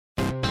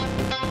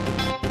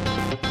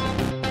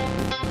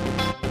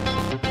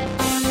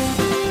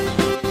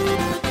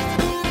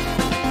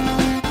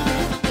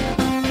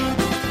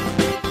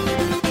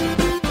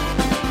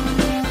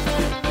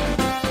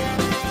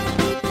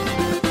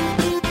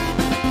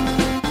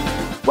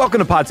Welcome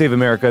to Pod Save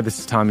America. This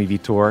is Tommy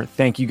Vitor.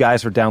 Thank you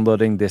guys for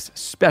downloading this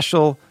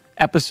special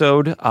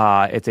episode.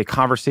 It's a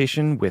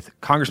conversation with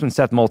Congressman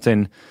Seth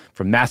Moulton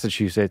from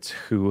Massachusetts,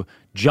 who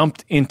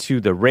jumped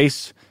into the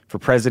race for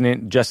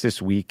president just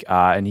this week,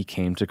 and he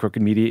came to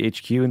Crooked Media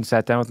HQ and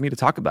sat down with me to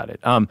talk about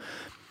it.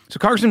 So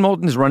Congressman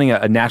Moulton is running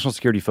a national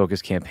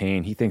security-focused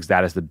campaign. He thinks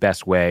that is the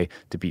best way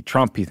to beat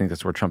Trump. He thinks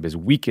that's where Trump is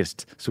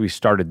weakest, so he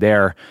started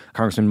there.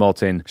 Congressman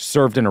Moulton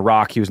served in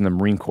Iraq. He was in the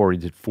Marine Corps. He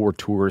did 4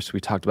 tours. So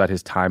we talked about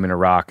his time in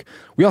Iraq.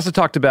 We also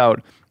talked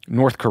about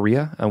North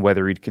Korea and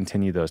whether he'd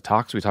continue those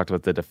talks. We talked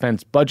about the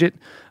defense budget.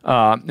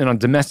 And on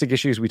domestic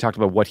issues, we talked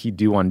about what he'd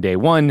do on day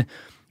one.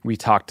 We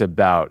talked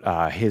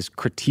about his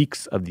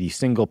critiques of the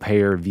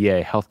single-payer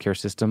VA healthcare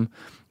system.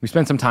 We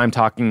spent some time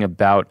talking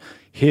about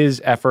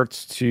his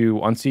efforts to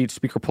unseat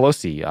Speaker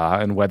Pelosi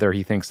and whether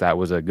he thinks that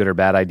was a good or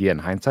bad idea in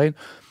hindsight.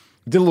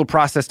 We did a little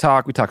process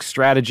talk. We talked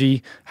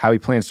strategy, how he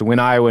plans to win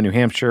Iowa, New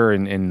Hampshire,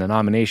 in the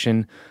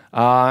nomination.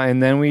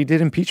 And then we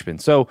did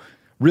impeachment. So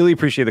really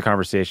appreciate the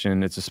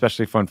conversation. It's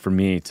especially fun for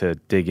me to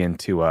dig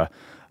into a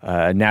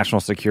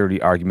national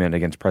security argument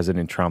against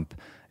President Trump.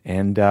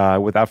 And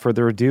without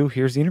further ado,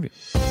 here's the interview.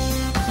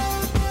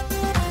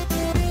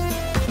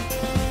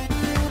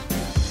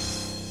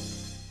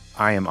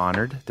 I am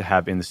honored to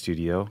have in the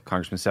studio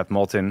Congressman Seth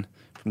Moulton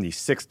from the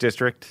 6th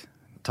District.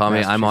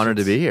 Tommy, I'm honored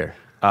to be here.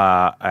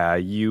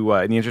 You,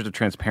 in the interest of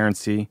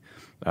transparency,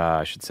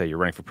 I should say you're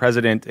running for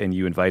president, and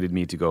you invited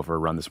me to go for a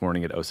run this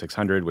morning at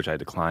 0600, which I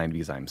declined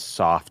because I'm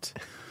soft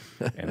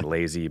and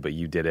lazy, but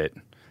you did it.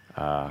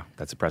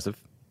 That's impressive.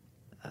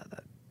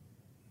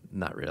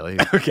 Not really.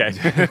 Okay.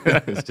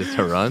 It's just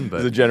a run. But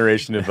There's a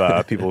generation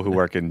of people who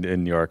work in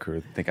New York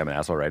who think I'm an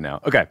asshole right now.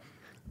 Okay.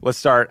 Let's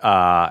start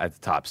at the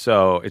top.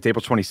 So it's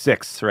April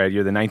 26th, right?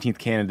 You're the 19th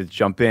candidate to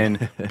jump in.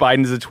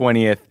 Biden's the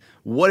 20th.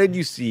 What did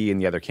you see in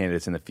the other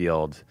candidates in the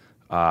field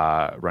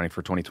running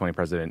for 2020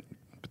 president,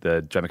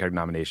 the Democratic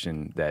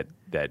nomination that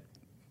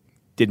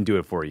didn't do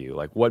it for you?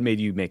 Like, what made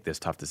you make this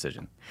tough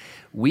decision?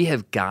 we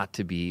have got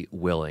to be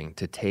willing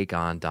to take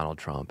on Donald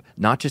Trump,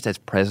 not just as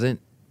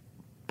president,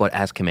 but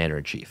as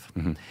commander-in-chief.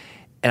 Mm-hmm.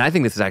 And I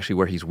think this is actually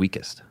where he's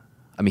weakest.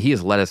 I mean, he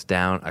has let us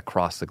down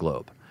across the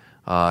globe.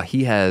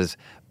 He has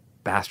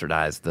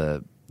bastardized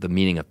the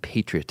meaning of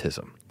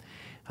patriotism.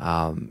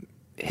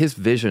 His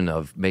vision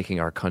of making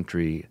our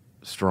country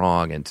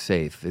strong and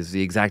safe is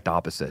the exact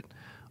opposite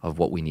of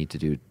what we need to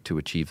do to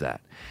achieve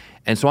that.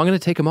 And so I'm going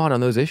to take him on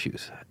those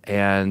issues,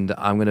 and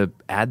I'm going to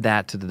add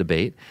that to the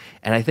debate.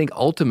 And I think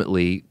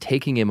ultimately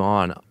taking him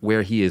on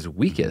where he is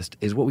weakest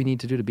is what we need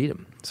to do to beat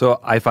him.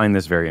 So I find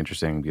this very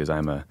interesting because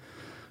I'm a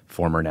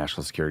former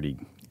national security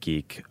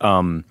geek.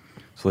 So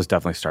let's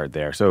definitely start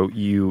there. So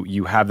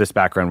you have this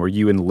background where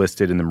you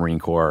enlisted in the Marine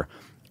Corps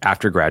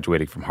after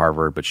graduating from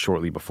Harvard, but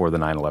shortly before the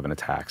 9/11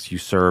 attacks. You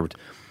served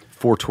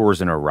 4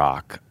 tours in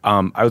Iraq.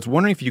 I was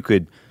wondering if you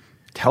could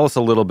tell us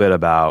a little bit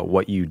about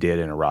what you did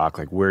in Iraq,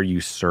 like where you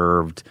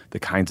served, the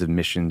kinds of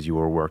missions you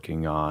were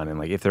working on, and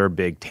like if there are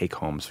big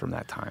take-homes from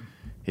that time.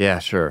 Yeah,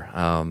 sure.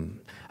 I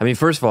mean,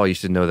 first of all, you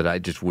should know that I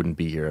just wouldn't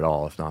be here at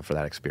all if not for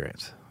that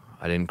experience.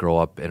 I didn't grow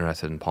up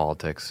interested in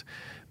politics.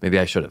 Maybe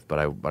I should have, but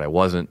I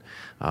wasn't.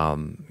 I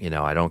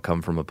don't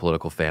come from a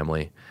political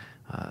family.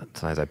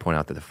 Sometimes I point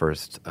out that the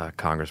first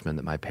congressman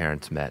that my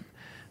parents met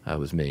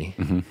was me.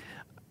 Mm-hmm.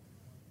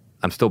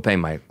 I'm still paying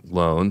my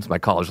loans, my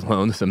college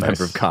loans as a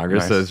member of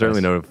Congress, so there's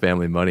certainly no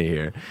family money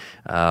here.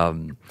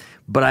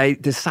 But I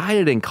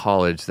decided in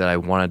college that I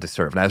wanted to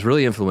serve, and I was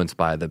really influenced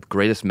by the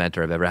greatest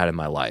mentor I've ever had in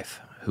my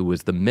life, who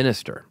was the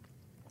minister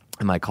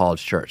in my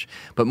college church.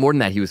 But more than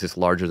that, he was this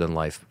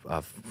larger-than-life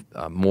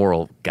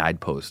moral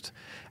guidepost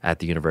at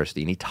the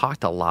university, and he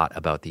talked a lot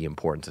about the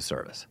importance of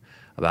service,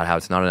 about how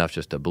it's not enough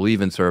just to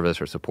believe in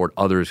service or support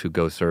others who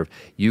go serve.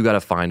 You got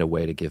to find a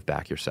way to give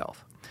back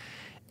yourself.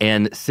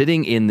 And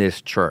sitting in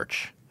this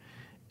church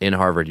in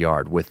Harvard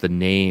Yard with the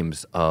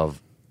names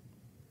of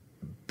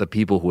the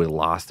people who had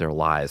lost their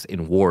lives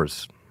in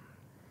wars,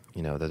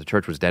 that the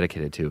church was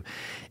dedicated to,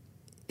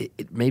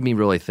 it made me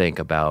really think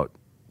about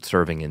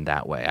serving in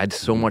that way. I had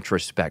so much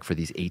respect for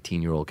these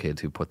 18-year-old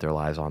kids who put their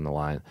lives on the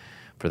line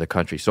for the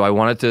country. So I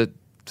wanted to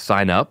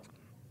sign up.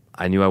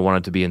 I knew I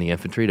wanted to be in the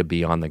infantry, to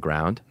be on the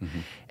ground. Mm-hmm.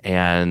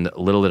 And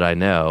little did I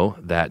know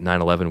that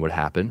 9/11 would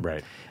happen.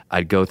 Right.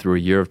 I'd go through a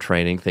year of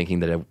training thinking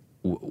that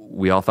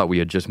we all thought we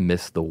had just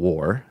missed the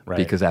war, right,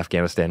 because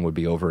Afghanistan would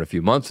be over in a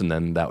few months, and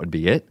then that would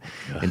be it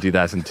in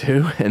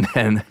 2002.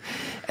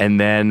 And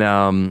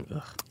then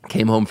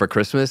came home for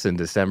Christmas in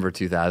December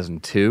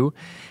 2002.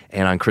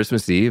 And on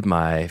Christmas Eve,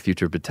 my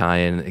future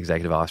battalion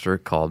executive officer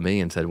called me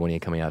and said, "When are you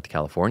coming out to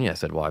California?" I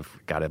said, "Well, I've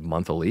got a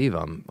month of leave.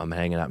 I'm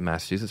hanging out in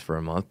Massachusetts for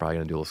a month, probably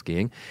going to do a little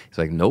skiing." He's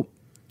like, "Nope,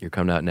 you're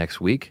coming out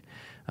next week.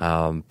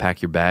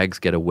 Pack your bags,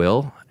 get a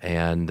will,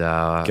 and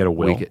get a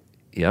will."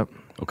 Yep.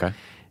 Okay.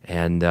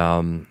 and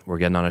we're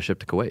getting on a ship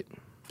to Kuwait.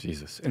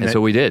 Jesus. And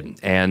so we did.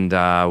 And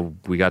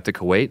we got to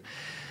Kuwait.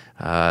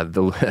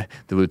 The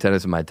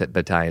lieutenants of my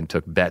battalion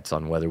took bets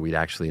on whether we'd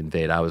actually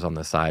invade. I was on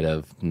the side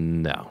of,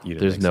 no,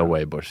 there's no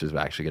way Bush is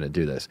actually going to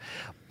do this.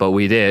 But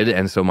we did.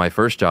 And so my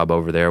first job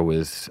over there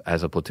was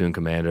as a platoon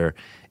commander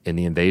in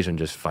the invasion,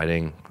 just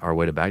fighting our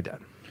way to Baghdad.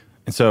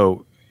 And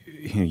so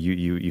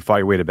you fought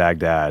your way to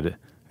Baghdad.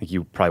 I think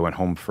you probably went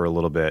home for a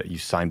little bit. You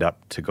signed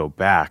up to go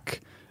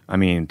back. I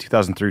mean,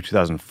 2003,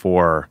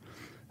 2004,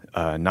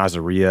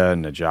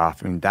 Nasiriyah,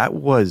 Najaf, I mean, that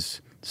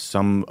was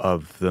some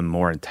of the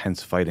more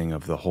intense fighting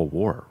of the whole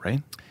war,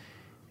 right?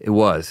 It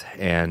was.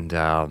 And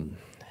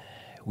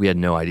we had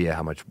no idea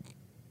how much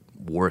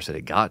worse it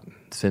had gotten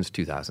since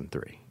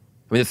 2003.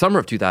 I mean, the summer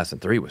of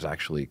 2003 was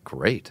actually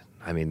great.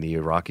 I mean, the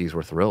Iraqis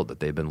were thrilled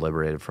that they'd been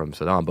liberated from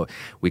Saddam, but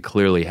we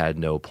clearly had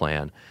no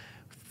plan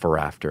for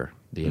after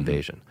the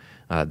invasion.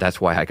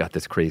 That's why I got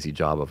this crazy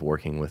job of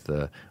working with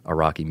the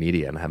Iraqi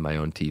media and I had my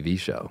own TV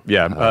show.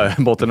 Yeah,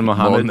 Bolton and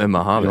Mohammed. Bolton and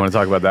Mohammed. You want to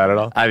talk about that at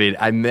all? I mean,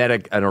 I met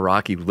an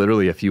Iraqi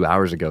literally a few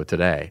hours ago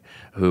today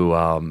who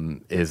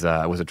was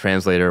a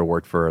translator,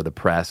 worked for the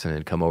press, and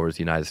had come over to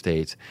the United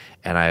States.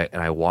 And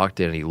I walked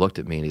in and he looked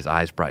at me and his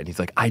eyes brightened. He's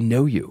like, I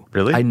know you.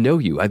 Really? I know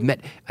you.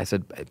 I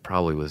said, it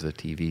probably was a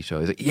TV show.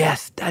 He's like,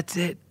 yes, that's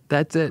it.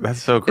 That's it. That's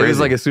so crazy. It was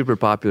like a super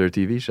popular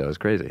TV show. It's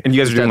crazy. And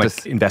you guys are doing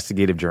like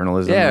investigative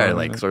journalism? Yeah,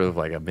 like sort of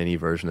like a mini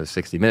version of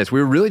 60 Minutes.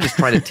 We were really just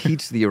trying to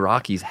teach the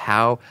Iraqis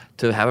how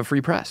to have a free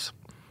press.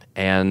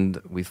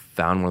 And we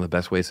found one of the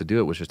best ways to do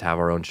it was just have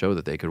our own show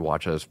that they could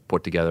watch us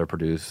put together,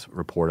 produce,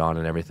 report on,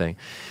 and everything.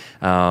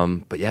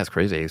 But yeah, it's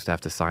crazy. I used to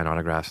have to sign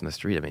autographs in the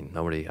street. I mean,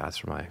 nobody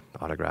asked for my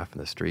autograph in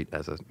the street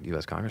as a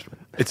U.S.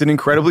 congressman. It's an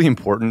incredibly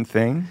important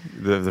thing,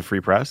 the free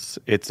press.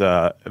 It's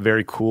a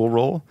very cool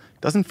role.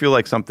 It doesn't feel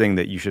like something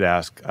that you should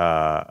ask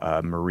a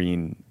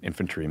Marine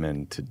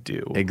infantryman to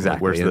do. Exactly.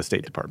 Where's the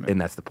State Department?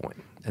 And that's the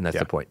point.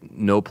 The point.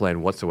 No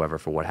plan whatsoever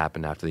for what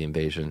happened after the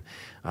invasion.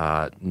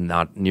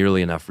 Not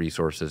nearly enough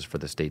resources for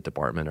the State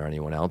Department or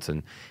anyone else.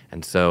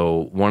 And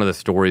so one of the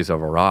stories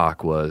of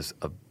Iraq was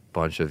a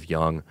bunch of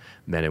young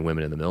men and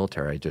women in the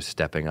military just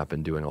stepping up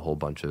and doing a whole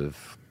bunch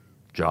of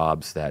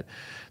jobs that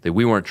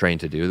we weren't trained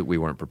to do, that we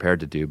weren't prepared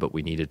to do, but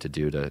we needed to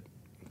do to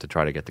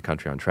try to get the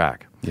country on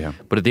track. Yeah.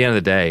 But at the end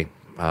of the day,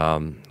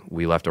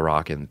 we left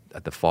Iraq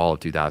at the fall of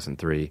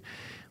 2003,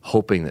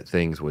 hoping that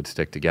things would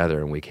stick together,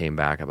 and we came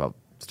back about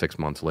 6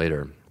 months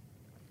later,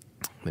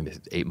 maybe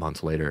 8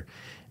 months later,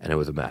 and it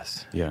was a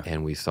mess. Yeah.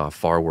 And we saw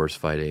far worse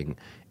fighting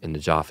in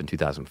Najaf in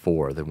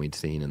 2004 than we'd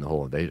seen in the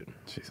whole invasion.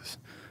 Jesus.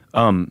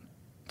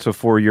 So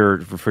for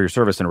your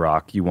service in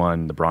Iraq, you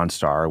won the Bronze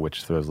Star,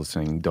 which for those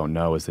listening don't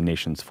know is the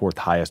nation's fourth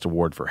highest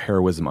award for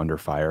heroism under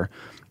fire.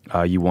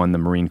 You won the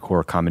Marine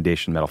Corps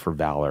Commendation Medal for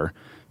Valor,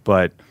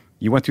 but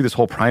you went through this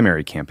whole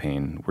primary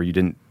campaign where you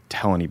didn't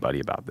tell anybody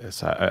about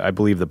this. I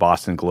believe the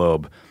Boston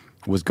Globe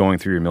was going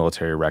through your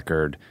military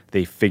record.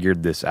 They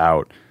figured this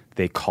out.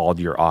 They called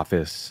your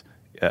office,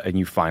 and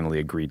you finally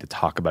agreed to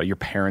talk about it. Your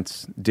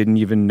parents didn't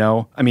even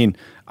know. I mean,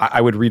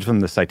 I would read from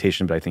the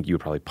citation, but I think you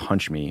would probably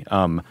punch me.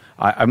 I'm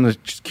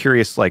just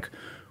curious, like,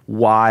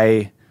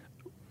 why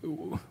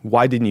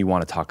didn't you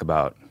want to talk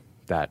about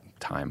that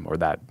time or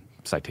that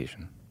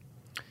citation?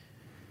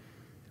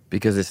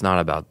 Because it's not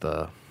about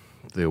the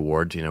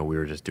awards. You know, we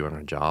were just doing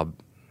our job,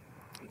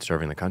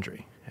 serving the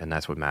country, and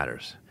that's what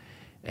matters.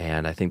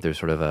 And I think there's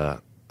sort of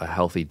a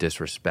healthy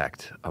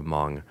disrespect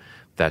among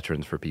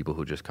veterans for people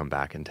who just come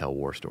back and tell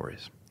war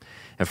stories.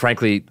 And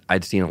frankly,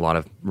 I'd seen a lot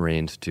of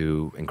Marines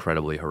do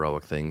incredibly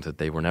heroic things that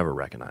they were never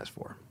recognized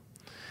for.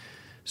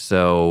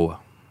 So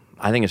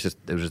I think it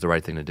was just the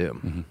right thing to do.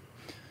 Mm-hmm.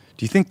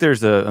 Do you think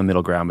there's a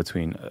middle ground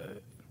between,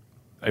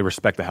 I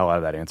respect the hell out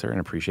of that answer and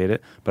appreciate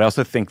it, but I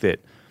also think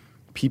that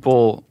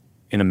people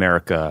in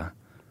America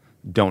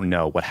don't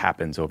know what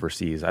happens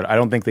overseas. I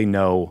don't think they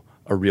know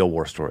a real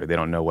war story. They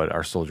don't know what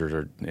our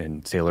soldiers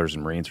and sailors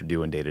and Marines are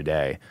doing day to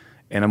day.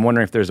 And I'm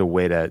wondering if there's a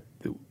way that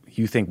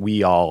you think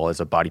we all as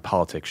a body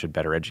politic should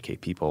better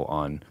educate people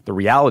on the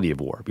reality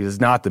of war, because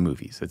it's not the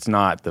movies. It's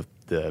not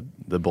the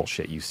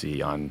bullshit you see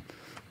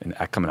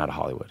coming out of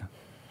Hollywood.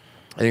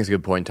 I think it's a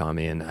good point,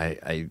 Tommy. And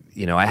I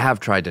have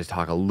tried to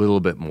talk a little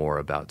bit more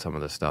about some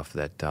of the stuff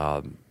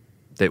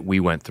that we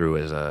went through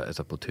as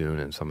a platoon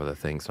and some of the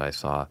things that I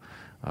saw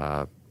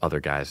other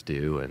guys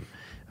do, and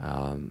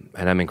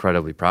I'm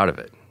incredibly proud of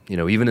it. You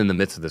know, even in the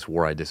midst of this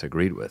war I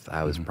disagreed with,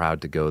 I was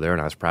proud to go there,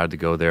 and I was proud to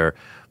go there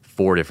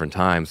 4 different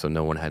times, so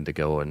no one had to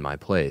go in my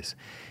place.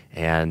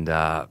 And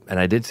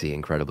I did see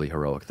incredibly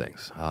heroic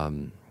things.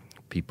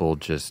 People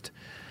just,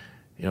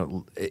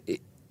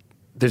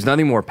 there's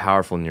nothing more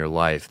powerful in your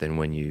life than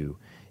when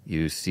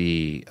you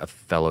see a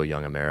fellow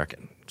young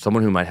American,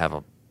 someone who might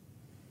have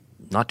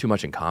not too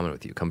much in common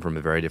with you, come from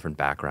a very different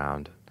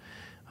background,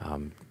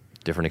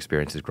 different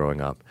experiences growing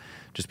up,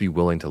 just be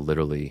willing to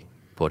literally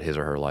put his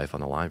or her life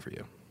on the line for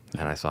you.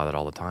 And I saw that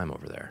all the time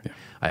over there. Yeah.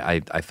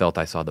 I felt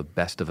I saw the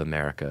best of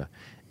America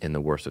in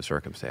the worst of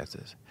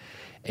circumstances.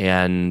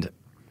 And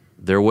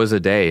there was a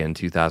day in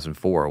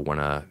 2004 when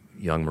a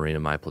young Marine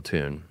in my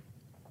platoon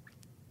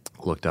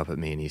looked up at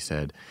me and he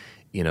said,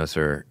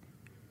 sir,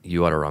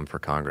 you ought to run for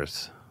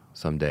Congress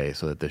someday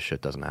so that this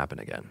shit doesn't happen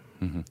again.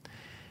 Mm-hmm.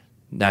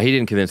 Now, he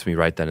didn't convince me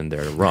right then and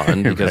there to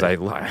run because I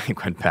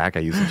went back. I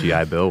used the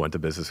GI Bill, went to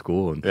business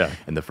school, and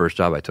the first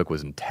job I took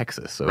was in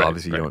Texas. So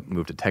obviously you don't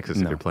move to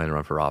Texas if you're planning to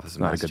run for office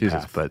in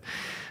Massachusetts.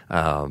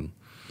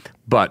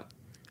 But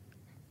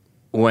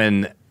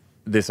when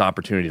this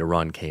opportunity to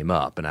run came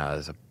up and I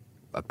was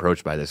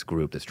approached by this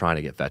group that's trying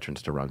to get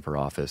veterans to run for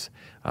office,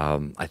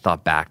 I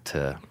thought back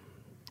to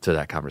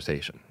that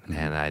conversation. Mm-hmm.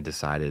 And I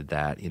decided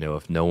that,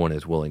 if no one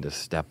is willing to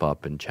step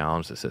up and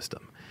challenge the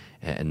system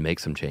and make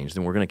some change,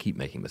 then we're going to keep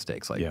making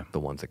mistakes like the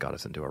ones that got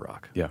us into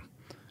Iraq. Yeah.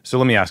 So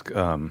let me ask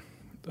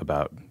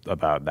about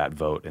that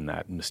vote and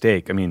that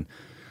mistake. I mean,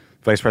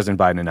 Vice President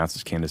Biden announced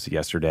his candidacy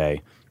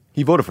yesterday.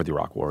 He voted for the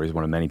Iraq War. He's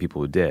one of many people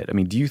who did. I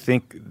mean, do you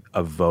think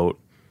a vote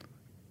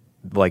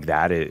like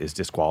that is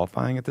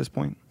disqualifying at this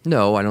point?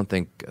 No, I don't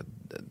think I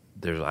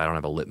don't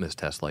have a litmus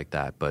test like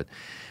that. But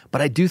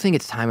I do think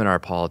it's time in our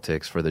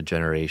politics for the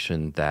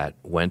generation that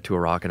went to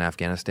Iraq and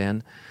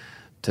Afghanistan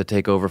to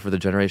take over for the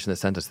generation that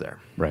sent us there.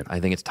 Right.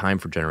 I think it's time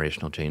for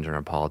generational change in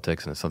our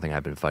politics, and it's something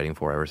I've been fighting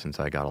for ever since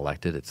I got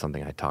elected. It's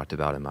something I talked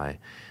about in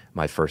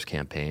my first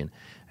campaign.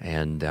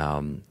 And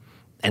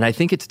I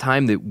think it's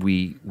time that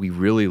we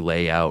really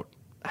lay out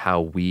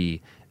how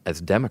we as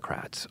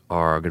Democrats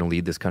are going to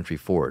lead this country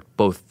forward,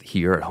 both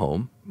here at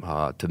home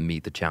to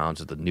meet the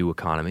challenge of the new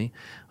economy,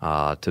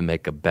 to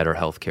make a better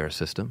healthcare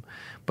system,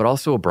 but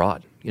also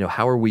abroad.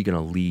 How are we going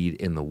to lead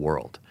in the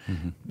world?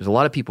 Mm-hmm. There's a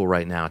lot of people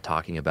right now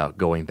talking about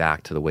going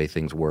back to the way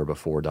things were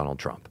before Donald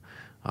Trump,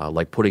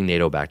 like putting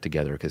NATO back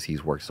together because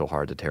he's worked so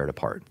hard to tear it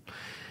apart.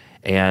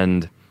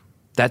 And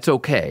that's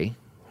okay.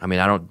 I mean,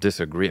 I don't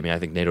disagree. I mean, I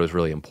think NATO is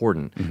really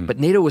important. Mm-hmm. But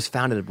NATO was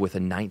founded with a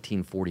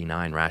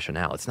 1949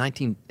 rationale. It's not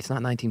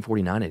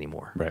 1949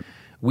 anymore. Right.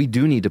 We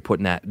do need to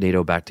put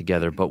NATO back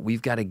together, but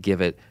we've got to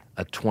give it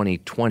a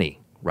 2020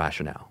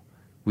 rationale.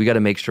 We got to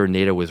make sure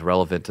NATO is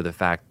relevant to the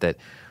fact that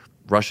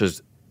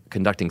Russia's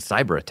conducting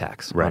cyber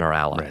attacks on our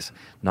allies,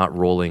 not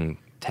rolling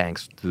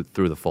tanks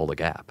through the Fulda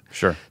Gap.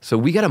 Sure. So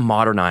we got to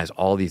modernize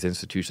all these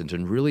institutions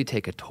and really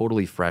take a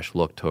totally fresh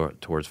look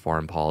towards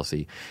foreign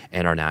policy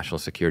and our national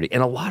security.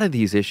 And a lot of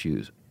these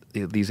issues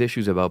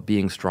about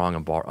being strong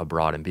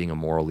abroad and being a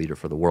moral leader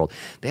for the world,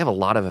 they have a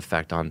lot of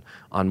effect on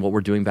what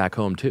we're doing back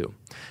home too.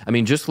 I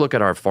mean, just look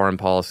at our foreign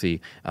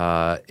policy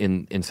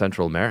in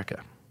Central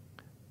America.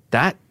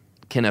 That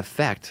can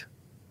affect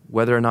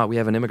whether or not we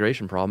have an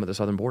immigration problem at the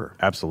southern border.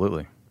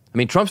 Absolutely. I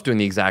mean, Trump's doing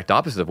the exact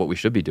opposite of what we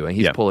should be doing.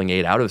 He's pulling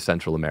aid out of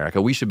Central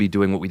America. We should be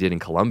doing what we did in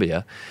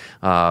Colombia,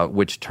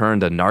 which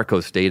turned a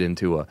narco state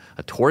into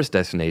a tourist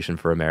destination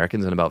for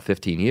Americans in about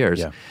 15 years.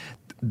 Yeah.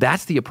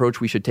 That's the approach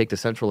we should take to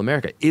Central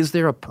America. Is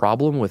there a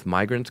problem with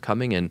migrants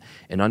coming in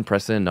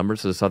unprecedented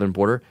numbers to the southern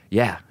border?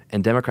 Yeah,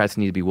 and Democrats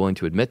need to be willing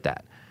to admit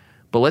that.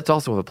 But let's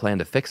also have a plan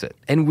to fix it.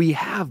 And we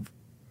have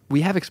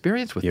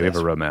experience with this. We have a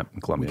roadmap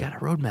in Colombia. We got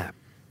a roadmap.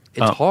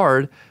 It's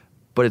hard,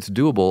 but it's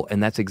doable,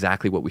 and that's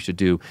exactly what we should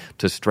do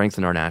to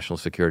strengthen our national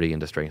security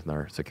and to strengthen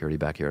our security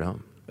back here at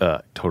home.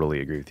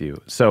 Totally agree with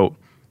you. So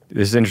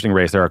this is an interesting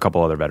race. There are a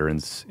couple other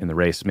veterans in the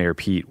race. Mayor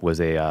Pete was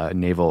a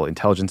naval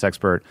intelligence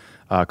expert.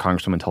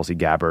 Congresswoman Tulsi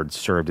Gabbard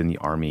served in the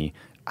Army.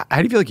 How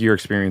do you feel like your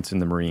experience in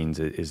the Marines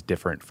is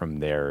different from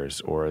theirs,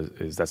 or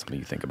is that something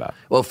you think about?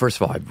 Well, first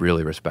of all, I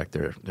really respect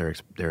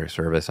their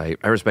service. I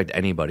respect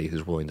anybody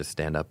who's willing to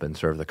stand up and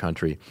serve the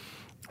country,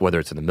 whether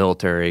it's in the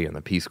military, in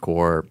the Peace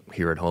Corps,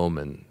 here at home,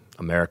 and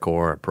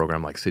AmeriCorps, a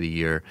program like City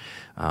Year.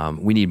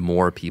 We need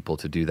more people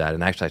to do that,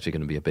 and actually going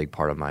to be a big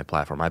part of my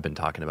platform. I've been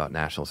talking about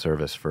national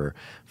service for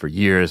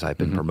years. I've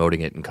been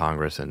promoting it in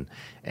Congress, and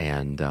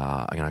I'm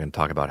going to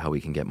talk about how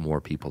we can get more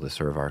people to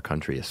serve our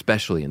country,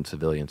 especially in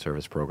civilian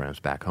service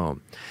programs back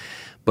home.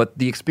 But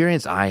the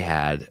experience I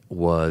had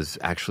was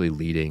actually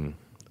leading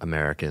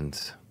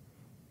Americans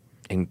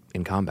in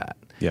combat.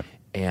 Yeah.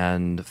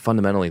 And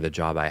fundamentally, the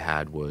job I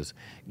had was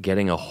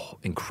getting an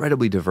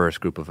incredibly diverse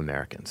group of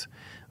Americans.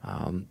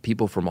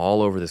 People from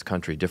all over this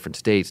country, different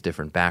states,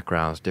 different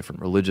backgrounds,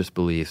 different religious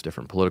beliefs,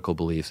 different political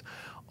beliefs,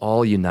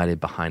 all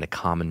united behind a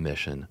common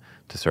mission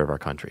to serve our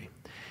country.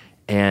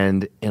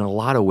 And in a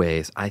lot of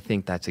ways, I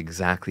think that's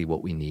exactly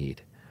what we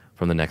need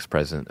from the next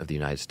president of the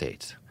United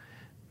States.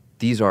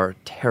 These are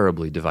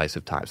terribly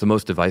divisive times, the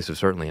most divisive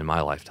certainly in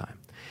my lifetime.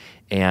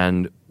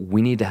 And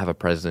we need to have a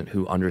president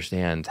who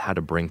understands how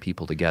to bring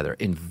people together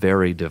in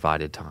very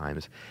divided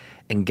times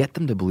and get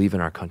them to believe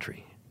in our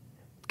country.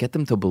 Get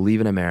them to believe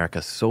in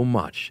America so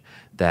much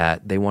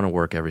that they want to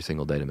work every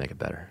single day to make it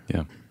better.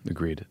 Yeah,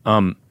 agreed.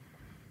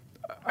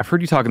 I've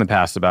heard you talk in the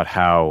past about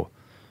how,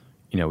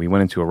 we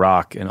went into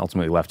Iraq and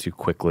ultimately left too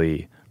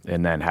quickly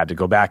and then had to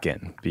go back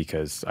in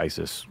because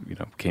ISIS,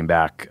 came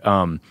back.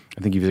 I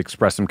think you've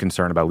expressed some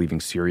concern about leaving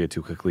Syria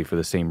too quickly for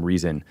the same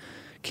reason.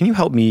 Can you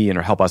help me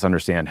or help us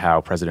understand how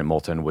President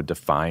Moulton would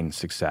define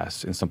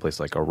success in someplace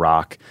like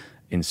Iraq,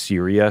 in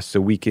Syria, so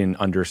we can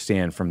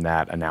understand from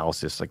that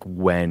analysis like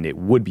when it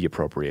would be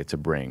appropriate to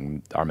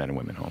bring our men and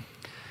women home?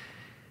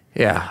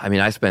 Yeah, I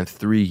mean, I spent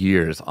 3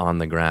 years on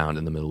the ground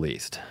in the Middle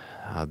East.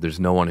 There's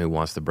no one who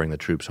wants to bring the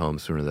troops home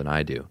sooner than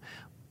I do.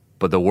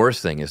 But the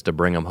worst thing is to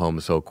bring them home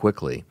so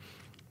quickly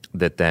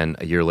that then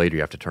a year later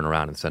you have to turn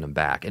around and send them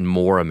back. And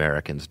more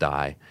Americans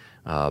die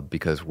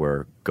because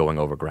we're going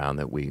over ground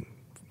that we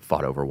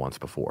fought over once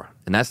before.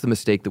 And that's the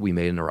mistake that we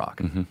made in Iraq.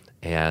 Mm-hmm.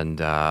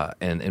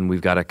 And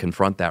we've got to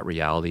confront that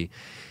reality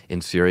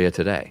in Syria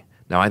today.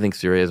 Now, I think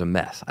Syria is a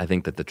mess. I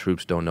think that the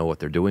troops don't know what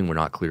they're doing. We're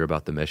not clear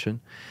about the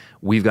mission.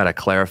 We've got to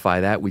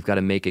clarify that. We've got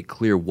to make it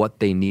clear what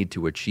they need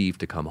to achieve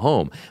to come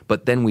home.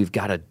 But then we've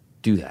got to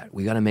do that.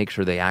 We've got to make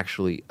sure they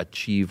actually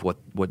achieve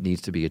what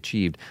needs to be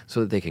achieved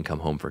so that they can come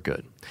home for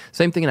good.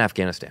 Same thing in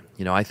Afghanistan.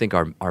 I think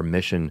our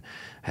mission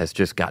has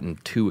just gotten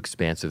too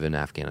expansive in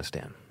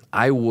Afghanistan.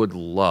 I would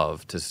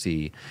love to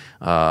see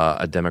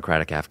a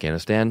democratic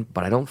Afghanistan,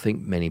 but I don't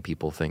think many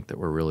people think that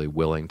we're really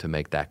willing to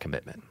make that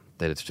commitment,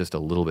 that it's just a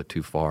little bit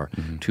too far,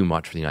 too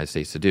much for the United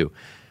States to do.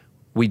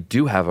 We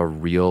do have a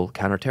real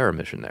counterterror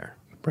mission there.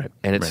 Right.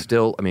 And it's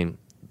still,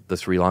 the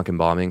Sri Lankan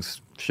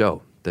bombings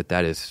show that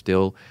is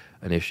still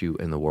an issue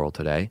in the world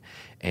today.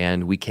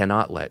 And we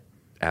cannot let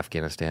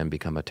Afghanistan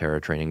become a terror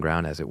training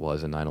ground as it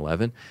was in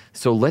 9/11.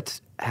 So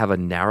let's have a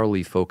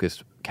narrowly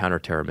focused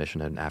counterterror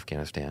mission in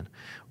Afghanistan,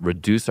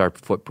 reduce our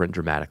footprint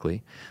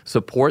dramatically,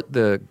 support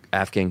the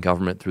Afghan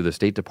government through the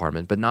State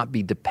Department, but not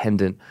be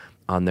dependent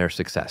on their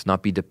success,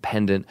 not be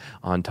dependent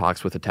on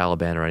talks with the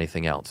Taliban or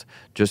anything else.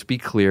 Just be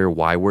clear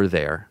why we're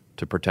there,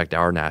 to protect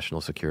our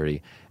national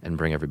security and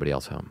bring everybody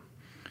else home.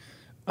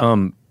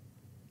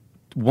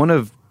 One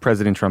of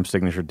President Trump's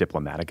signature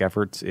diplomatic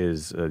efforts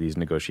is these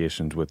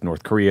negotiations with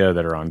North Korea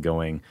that are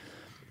ongoing.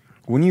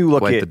 When you look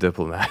quite the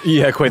diplomat.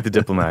 Yeah, quite the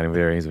diplomat.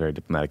 He's a very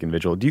diplomatic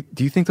individual. Do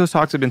you think those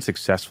talks have been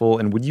successful?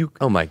 And would you?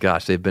 Oh my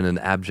gosh, they've been an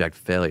abject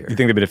failure. You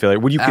think they've been a failure?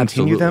 Would you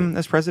continue Absolutely. them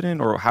as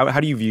president, or how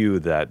do you view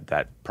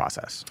that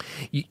process?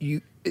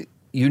 You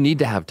need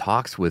to have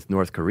talks with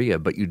North Korea,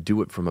 but you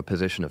do it from a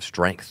position of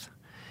strength.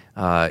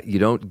 You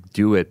don't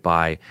do it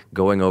by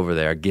going over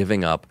there,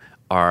 giving up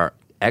our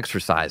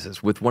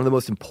exercises with one of the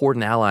most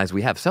important allies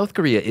we have. South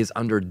Korea is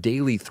under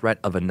daily threat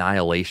of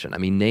annihilation.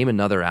 Name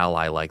another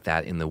ally like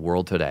that in the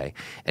world today.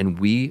 And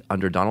we,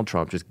 under Donald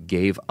Trump, just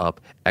gave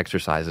up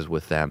exercises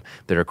with them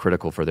that are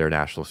critical for their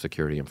national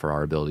security and for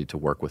our ability to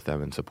work with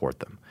them and support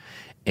them.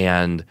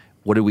 And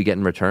what did we get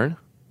in return?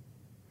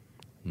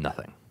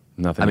 Nothing.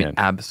 Nothing.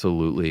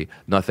 Absolutely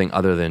nothing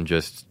other than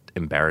just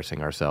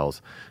embarrassing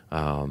ourselves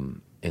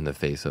in the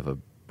face of a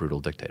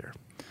brutal dictator.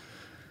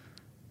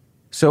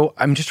 So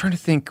I'm just trying to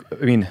think.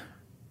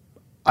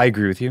 I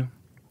agree with you.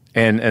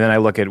 And then I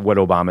look at what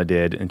Obama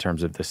did in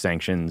terms of the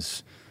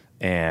sanctions,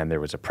 and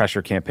there was a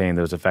pressure campaign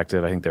that was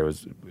effective. I think there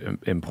was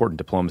important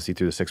diplomacy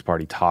through the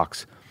six-party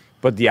talks.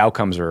 But the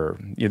outcomes the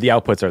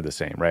outputs are the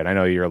same, right? I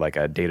know you're like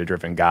a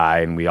data-driven guy,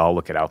 and we all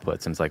look at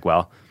outputs, and it's like,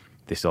 well,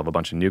 they still have a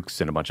bunch of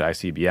nukes and a bunch of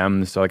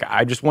ICBMs. So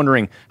I'm just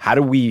wondering, how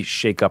do we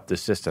shake up the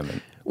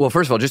system? Well,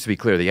 first of all, just to be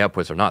clear, the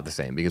outputs are not the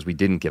same because we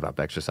didn't give up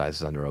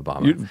exercises under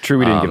Obama. True,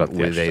 we didn't give up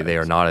the exercises.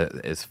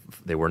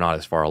 They were not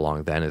as far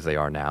along then as they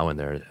are now in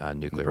their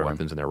nuclear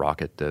weapons and their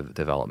rocket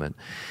development.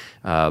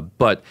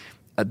 But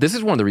this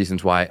is one of the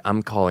reasons why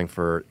I'm calling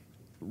for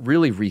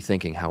really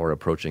rethinking how we're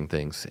approaching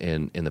things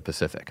in the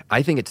Pacific.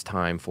 I think it's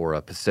time for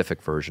a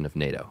Pacific version of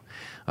NATO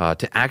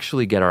to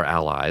actually get our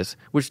allies,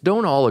 which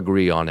don't all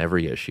agree on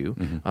every issue,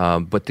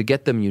 but to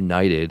get them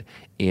united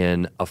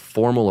in a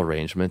formal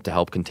arrangement to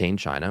help contain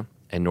China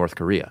and North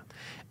Korea.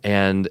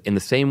 And in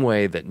the same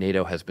way that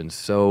NATO has been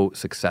so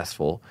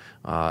successful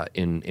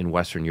in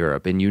Western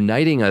Europe, in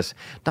uniting us,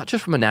 not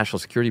just from a national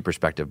security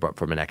perspective, but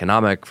from an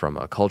economic, from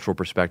a cultural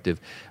perspective,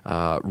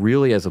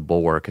 really as a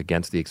bulwark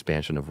against the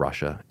expansion of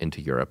Russia into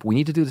Europe. We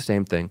need to do the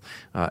same thing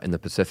in the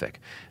Pacific.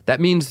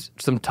 That means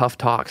some tough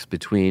talks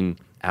between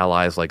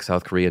allies like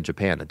South Korea and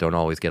Japan that don't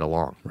always get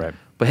along. Right.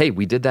 But hey,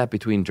 we did that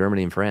between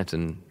Germany and France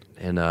and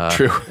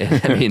True.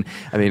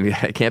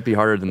 It can't be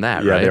harder than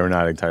that, yeah, right? They were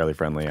not entirely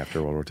friendly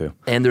after World War II.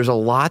 And there's a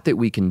lot that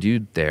we can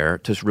do there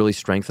to really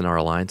strengthen our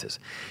alliances.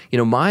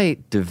 My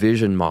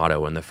division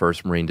motto in the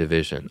 1st Marine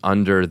Division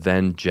under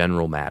then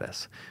General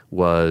Mattis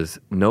was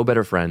no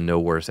better friend, no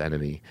worse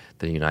enemy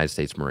than the United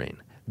States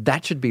Marine.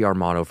 That should be our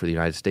motto for the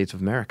United States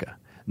of America.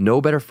 No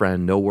better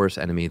friend, no worse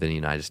enemy than the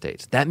United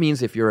States. That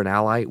means if you're an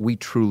ally, we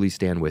truly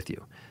stand with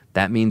you.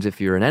 That means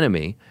if you're an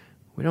enemy,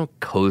 we don't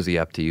cozy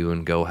up to you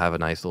and go have a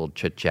nice little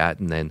chit chat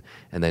and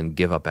then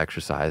give up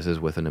exercises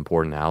with an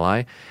important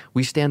ally.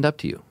 We stand up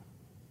to you.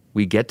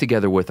 We get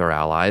together with our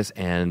allies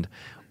and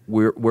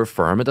we're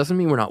firm. It doesn't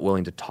mean we're not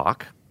willing to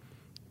talk.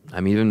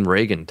 Even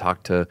Reagan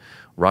talked to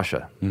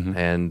Russia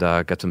and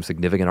got some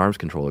significant arms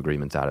control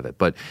agreements out of it.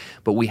 But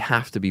we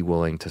have to be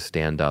willing to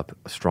stand up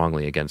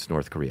strongly against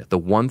North Korea. The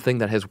one thing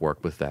that has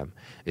worked with them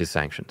is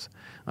sanctions.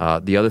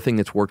 The other thing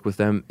that's worked with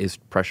them is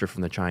pressure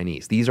from the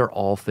Chinese. These are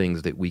all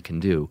things that we can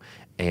do,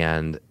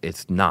 and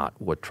it's not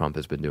what Trump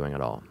has been doing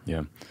at all.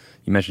 Yeah.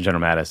 You mentioned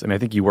General Mattis. I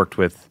think you worked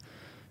with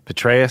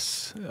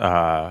Petraeus,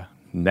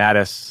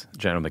 Mattis,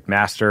 General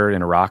McMaster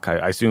in Iraq.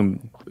 I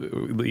assume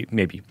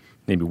maybe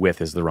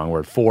with is the wrong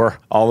word, for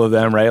all of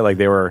them, right? Like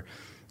they were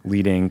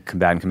leading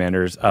combatant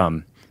commanders.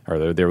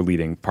 or they were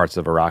leading parts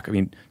of Iraq. I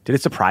mean, did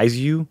it surprise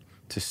you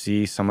to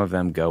see some of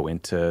them go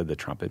into the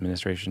Trump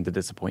administration? Did it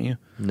disappoint you?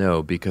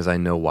 No, because I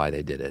know why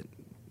they did it.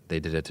 They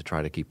did it to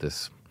try to keep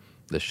this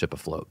ship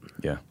afloat.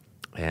 Yeah.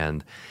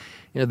 And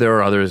there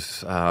are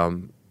others.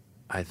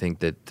 I think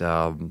that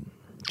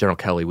General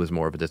Kelly was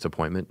more of a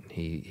disappointment.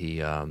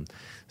 He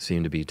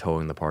seemed to be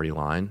towing the party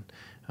line.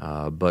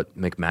 But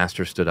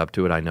McMaster stood up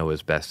to it, I know,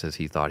 as best as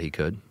he thought he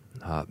could.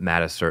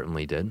 Mattis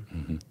certainly did.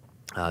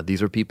 Mm-hmm.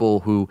 These are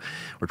people who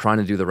were trying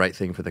to do the right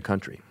thing for the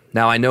country.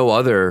 Now, I know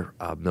other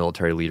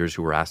military leaders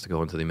who were asked to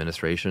go into the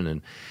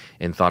administration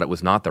and thought it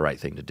was not the right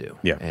thing to do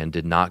and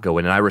did not go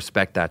in. And I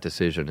respect that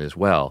decision as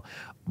well.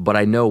 But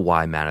I know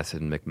why Mattis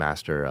and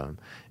McMaster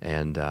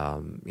and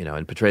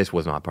Petraeus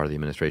was not part of the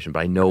administration. But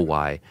I know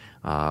why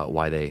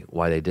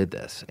they did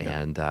this,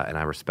 and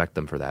I respect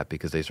them for that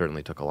because they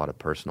certainly took a lot of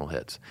personal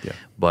hits. Yeah.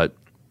 But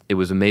it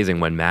was amazing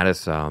when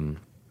Mattis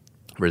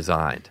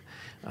resigned.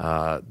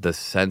 The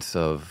sense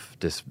of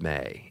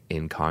dismay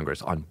in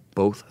Congress on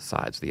both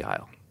sides of the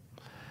aisle,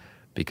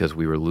 because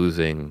we were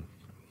losing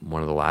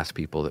one of the last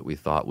people that we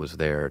thought was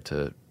there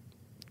to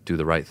do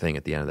the right thing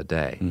at the end of the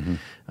day.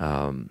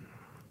 Mm-hmm.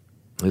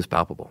 It was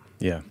palpable.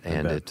 Yeah,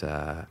 and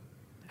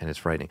it's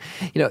frightening.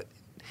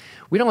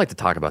 We don't like to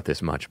talk about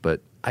this much,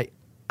 but I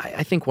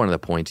think one of the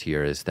points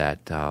here is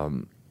that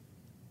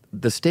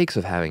the stakes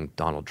of having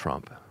Donald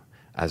Trump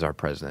as our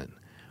president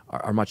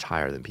are much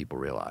higher than people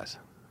realize.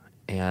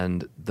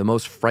 And the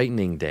most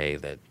frightening day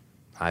that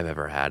I've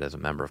ever had as a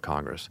member of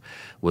Congress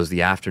was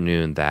the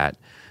afternoon that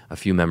a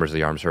few members of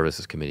the Armed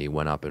Services Committee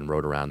went up and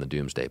rode around the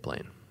Doomsday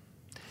plane.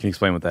 Can you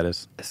explain what that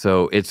is?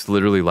 So it's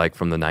literally like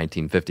from the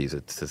 1950s.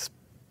 It's this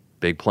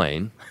big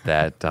plane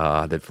that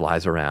that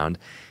flies around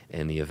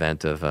in the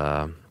event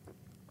of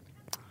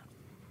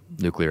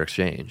nuclear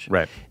exchange,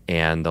 right?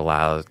 And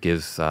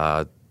gives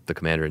the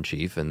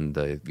commander-in-chief and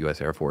the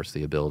U.S. Air Force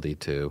the ability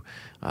to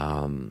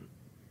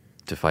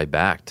fight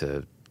back,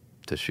 to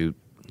shoot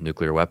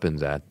nuclear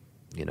weapons at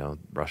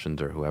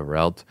Russians or whoever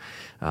else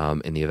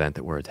in the event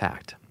that we're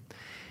attacked.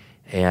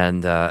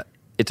 And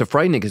it's a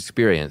frightening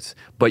experience,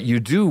 but you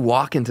do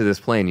walk into this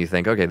plane, you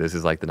think, okay, this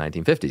is like the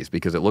 1950s,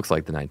 because it looks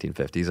like the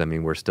 1950s. I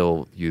mean, we're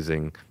still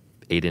using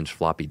 8-inch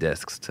floppy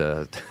disks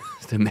to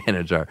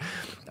manage our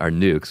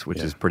nukes,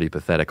 which is pretty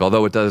pathetic,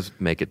 although it does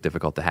make it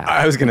difficult to have.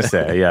 I was going to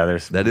say,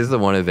 that is the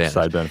one advantage.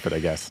 Side benefit, I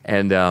guess.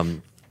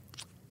 And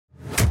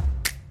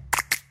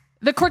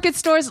The Crooked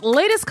Store's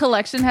latest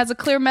collection has a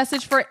clear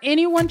message for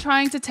anyone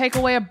trying to take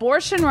away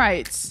abortion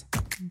rights.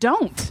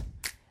 Don't.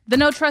 The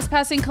No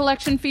Trespassing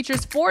collection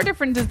features 4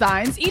 different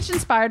designs, each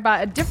inspired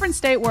by a different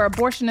state where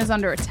abortion is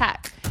under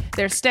attack.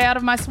 There's Stay Out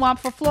of My Swamp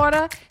for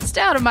Florida,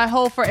 Stay Out of My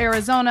Hole for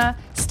Arizona,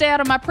 Stay Out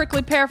of My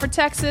Prickly Pear for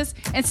Texas,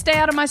 and Stay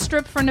Out of My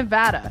Strip for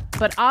Nevada.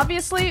 But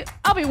obviously,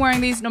 I'll be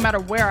wearing these no matter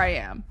where I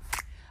am.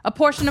 A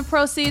portion of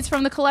proceeds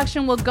from the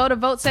collection will go to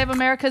Vote Save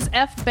America's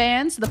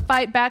F-Bands, the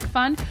Fight Back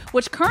Fund,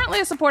 which currently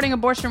is supporting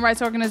abortion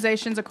rights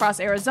organizations across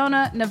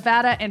Arizona,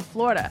 Nevada, and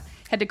Florida.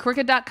 Head to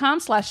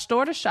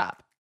crooked.com/store to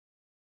shop.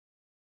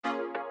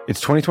 It's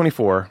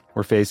 2024.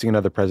 We're facing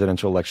another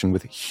presidential election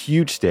with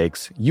huge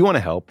stakes. You want to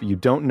help. You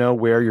don't know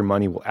where your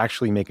money will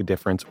actually make a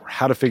difference or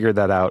how to figure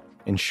that out.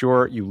 And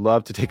sure, you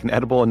love to take an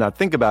edible and not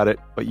think about it,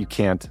 but you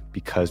can't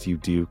because you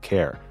do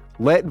care.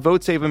 Let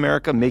Vote Save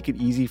America make it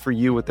easy for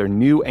you with their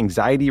new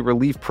anxiety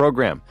relief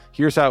program.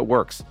 Here's how it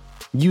works.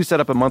 You set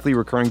up a monthly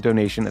recurring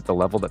donation at the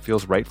level that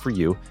feels right for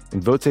you,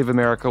 and Vote Save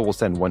America will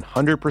send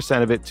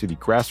 100% of it to the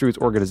grassroots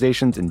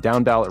organizations and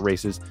down-ballot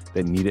races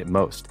that need it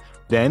most.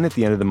 Then, at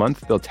the end of the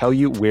month, they'll tell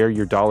you where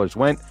your dollars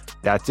went.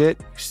 That's it.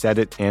 You set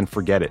it and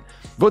forget it.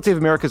 Vote Save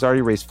America has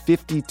already raised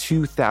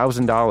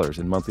 $52,000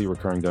 in monthly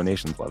recurring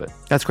donations. Love it.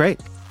 That's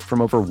great.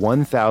 From over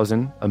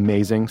 1,000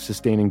 amazing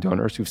sustaining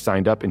donors who've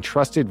signed up and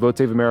trusted Vote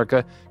Save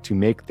America to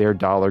make their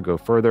dollar go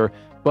further.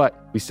 But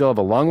we still have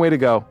a long way to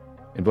go,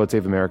 and Vote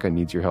Save America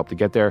needs your help to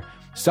get there.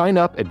 Sign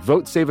up at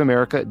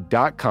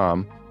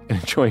votesaveamerica.com and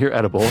enjoy your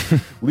edible.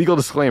 Legal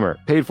disclaimer,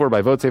 paid for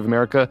by Vote Save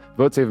America,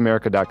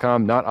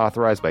 votesaveamerica.com, not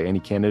authorized by any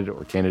candidate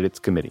or candidates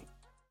committee.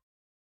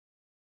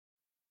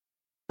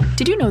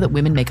 Did you know that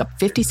women make up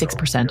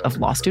 56% of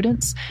law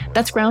students?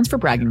 That's grounds for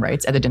bragging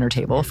rights at the dinner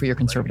table for your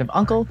conservative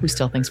uncle who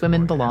still thinks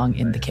women belong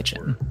in the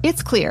kitchen.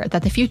 It's clear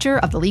that the future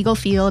of the legal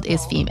field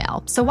is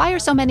female. So why are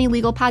so many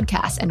legal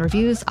podcasts and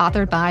reviews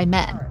authored by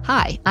men?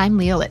 Hi, I'm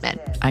Leah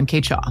Littman. I'm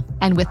Kate Shaw.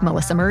 And with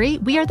Melissa Murray,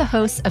 we are the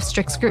hosts of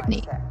Strict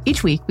Scrutiny.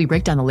 Each week, we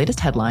break down the latest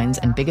headlines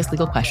and biggest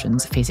legal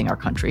questions facing our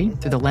country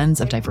through the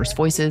lens of diverse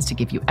voices to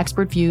give you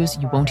expert views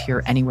you won't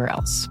hear anywhere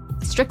else.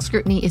 Strict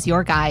Scrutiny is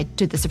your guide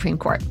to the Supreme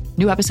Court.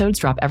 New episodes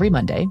drop every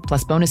Monday,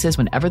 plus bonuses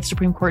whenever the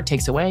Supreme Court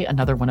takes away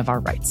another one of our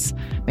rights.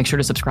 Make sure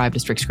to subscribe to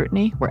Strict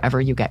Scrutiny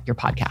wherever you get your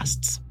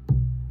podcasts.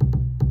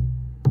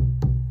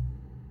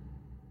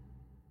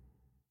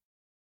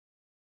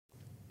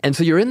 And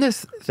so you're in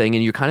this thing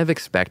and you're kind of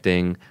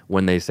expecting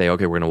when they say,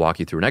 okay, we're going to walk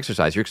you through an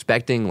exercise, you're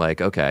expecting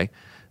like, okay,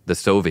 the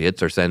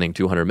Soviets are sending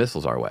 200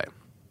 missiles our way.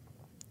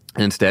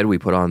 And instead, we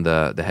put on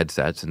the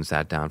headsets and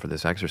sat down for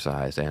this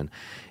exercise. And,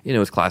 it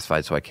was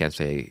classified, so I can't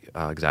say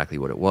exactly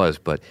what it was,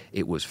 but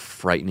it was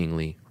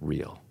frighteningly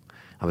real.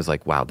 I was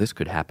like, wow, this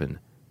could happen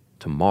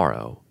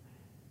tomorrow,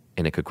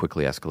 and it could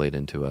quickly escalate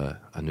into a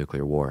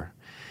nuclear war.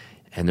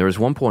 And there was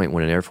one point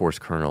when an Air Force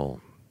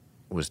colonel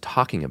was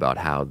talking about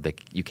how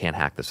you can't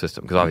hack the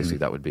system, because obviously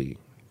that would be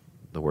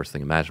the worst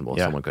thing imaginable.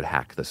 Yeah. If someone could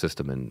hack the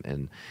system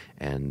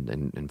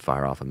and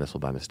fire off a missile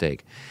by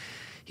mistake.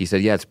 He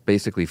said, yeah, it's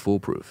basically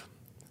foolproof.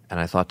 And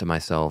I thought to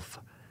myself,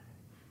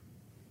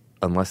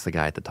 unless the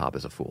guy at the top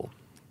is a fool.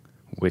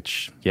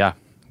 Which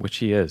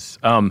he is.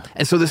 And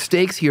so the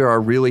stakes here are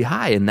really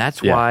high, and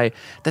that's Yeah. why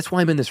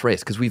I'm in this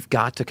race, because we've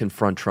got to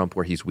confront Trump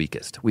where he's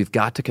weakest. We've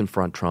got to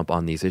confront Trump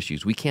on these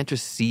issues. We can't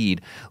just cede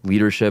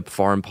leadership,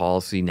 foreign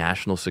policy,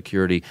 national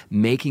security,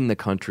 making the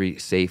country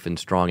safe and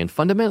strong, and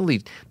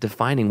fundamentally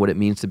defining what it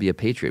means to be a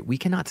patriot. We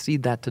cannot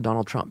cede that to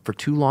Donald Trump. For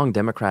too long,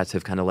 Democrats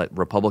have kind of let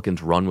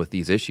Republicans run with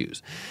these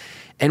issues.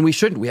 And we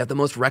shouldn't. We have the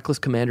most reckless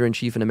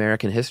commander-in-chief in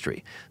American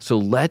history. So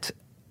let's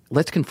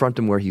confront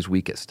him where he's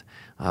weakest.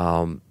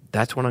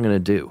 That's what I'm going to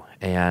do.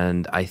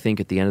 And I think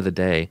at the end of the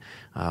day,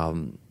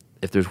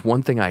 if there's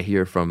one thing I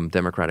hear from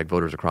Democratic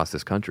voters across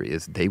this country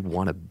is they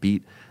want to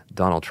beat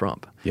Donald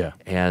Trump. Yeah.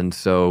 And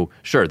so,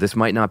 sure, this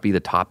might not be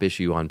the top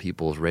issue on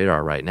people's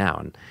radar right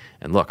now.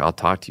 And look, I'll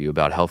talk to you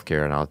about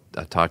healthcare, and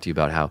I'll talk to you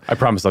about how. I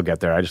promise I'll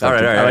get there. I just All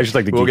right. I just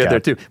like to we'll geek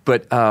get there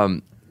out. too.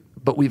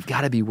 But we've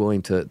got to be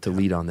willing to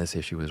lead on this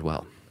issue as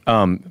well.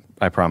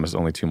 I promise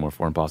only 2 more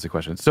foreign policy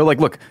questions. So,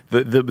 look,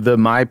 the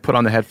my put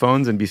on the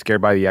headphones and be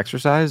scared by the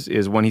exercise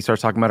is when he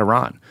starts talking about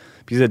Iran.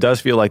 Because it does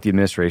feel like the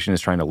administration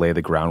is trying to lay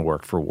the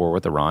groundwork for war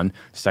with Iran.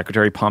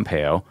 Secretary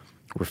Pompeo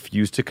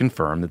refused to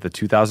confirm that the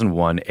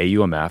 2001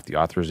 AUMF, the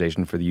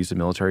authorization for the use of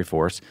military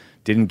force,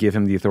 didn't give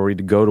him the authority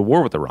to go to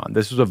war with Iran.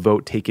 This was a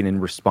vote taken in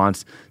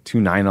response to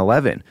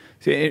 9/11.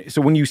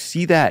 So when you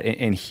see that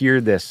and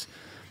hear this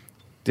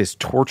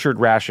tortured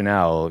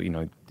rationale,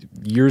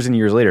 years and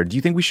years later, do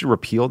you think we should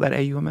repeal that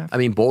AUMF? I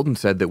mean, Bolton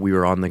said that we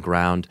were on the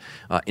ground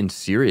in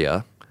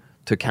Syria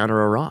to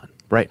counter Iran.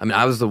 Right. I mean,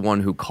 I was the one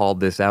who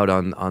called this out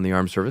on the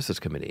Armed Services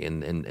Committee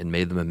and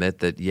made them admit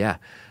that,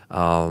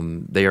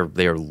 they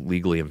are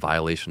legally in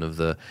violation of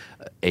the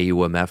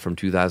AUMF from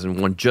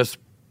 2001 just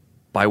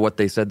by what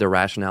they said their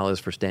rationale is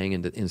for staying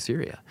in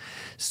Syria.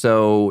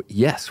 So,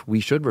 yes, we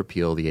should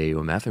repeal the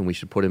AUMF, and we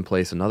should put in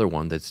place another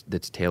one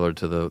that's tailored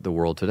to the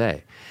world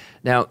today.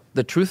 Now,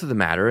 the truth of the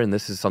matter, and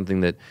this is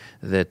something that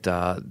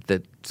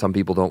some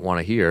people don't want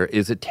to hear,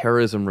 is that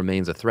terrorism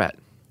remains a threat.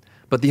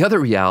 But the other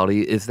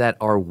reality is that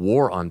our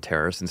war on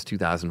terror since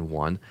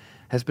 2001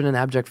 has been an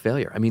abject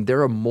failure. I mean,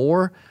 there are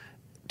more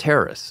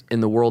terrorists in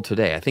the world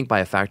today, I think by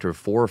a factor of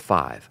 4 or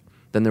 5,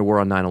 than there were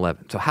on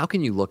 9/11. So how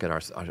can you look at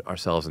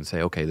ourselves and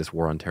say, okay, this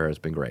war on terror has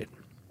been great?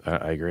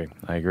 I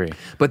agree.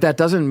 But that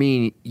doesn't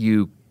mean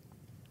you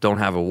don't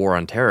have a war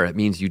on terror. It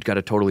means you've got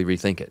to totally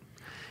rethink it.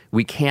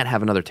 We can't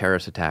have another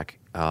terrorist attack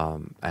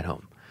at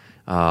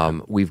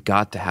home. We've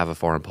got to have a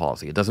foreign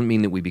policy. It doesn't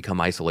mean that we become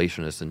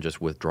isolationists and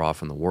just withdraw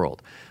from the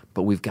world.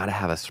 But we've got to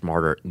have a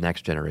smarter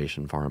next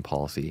generation foreign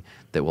policy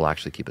that will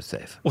actually keep us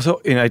safe. Well, so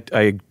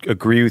I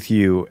agree with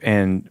you.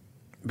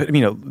 But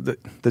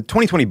the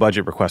 2020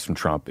 budget request from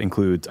Trump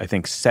includes, I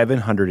think,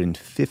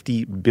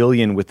 $750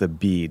 billion with a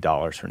B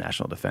dollars for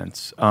national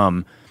defense.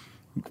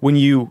 When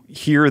you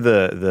hear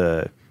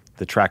the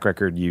track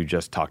record you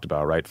just talked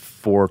about, right,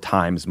 4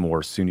 times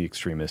more Sunni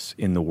extremists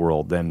in the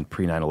world than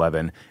pre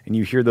 9/11, and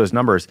you hear those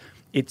numbers,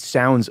 it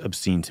sounds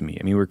obscene to me.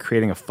 I mean, we're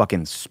creating a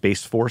fucking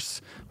space force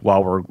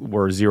while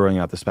we're zeroing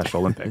out the Special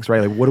Olympics,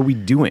 right? Like, what are we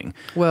doing?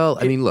 Well,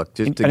 I mean, look,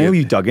 I know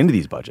you dug into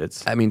these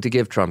budgets. I mean, to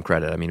give Trump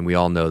credit, I mean, we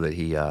all know that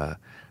he got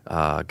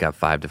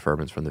 5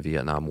 deferments from the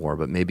Vietnam War,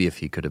 but maybe if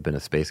he could have been a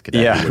space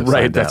cadet. Yeah,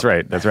 right. That's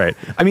right.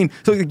 I mean,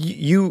 so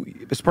you,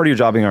 as part of your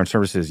job in armed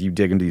services, you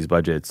dig into these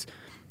budgets.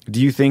 Do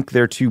you think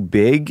they're too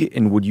big,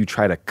 and would you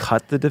try to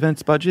cut the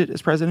defense budget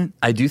as president?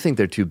 I do think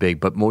they're too big,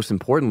 but most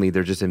importantly,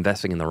 they're just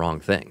investing in the wrong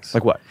things.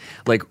 Like what?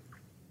 Like,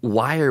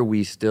 why are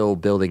we still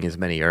building as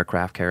many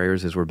aircraft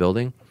carriers as we're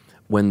building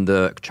when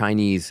the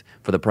Chinese,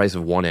 for the price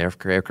of one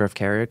aircraft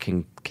carrier,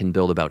 can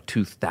build about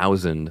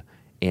 2,000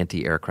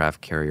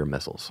 anti-aircraft carrier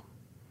missiles?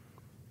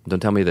 Don't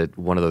tell me that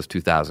one of those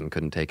 2,000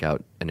 couldn't take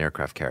out an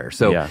aircraft carrier.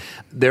 So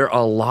there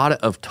are a lot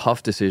of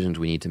tough decisions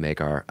we need to make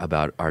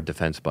about our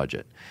defense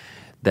budget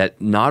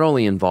that not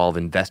only involve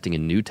investing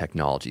in new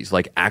technologies,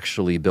 like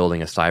actually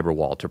building a cyber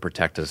wall to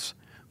protect us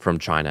from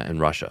China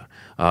and Russia,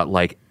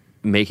 like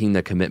making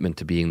the commitment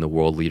to being the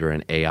world leader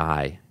in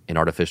AI and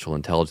artificial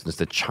intelligence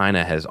that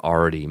China has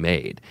already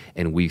made,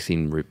 and we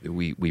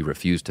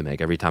refuse to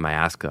make. Every time I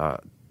ask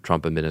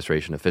Trump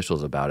administration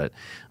officials about it,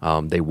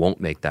 they won't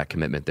make that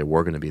commitment that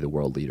we're going to be the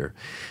world leader.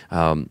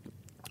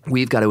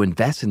 We've got to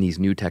invest in these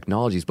new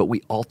technologies, but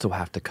we also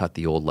have to cut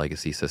the old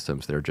legacy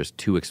systems that are just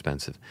too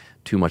expensive,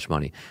 too much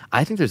money.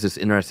 I think there's this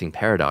interesting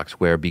paradox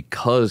where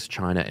because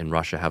China and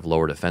Russia have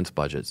lower defense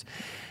budgets,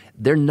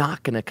 they're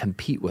not going to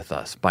compete with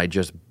us by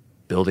just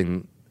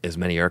building as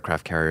many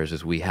aircraft carriers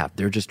as we have.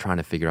 They're just trying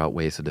to figure out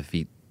ways to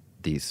defeat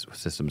these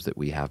systems that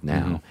we have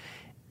now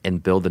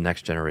and build the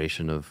next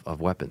generation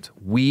of weapons.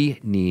 We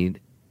need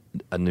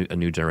a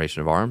new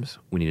generation of arms.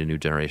 We need a new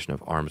generation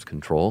of arms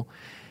control.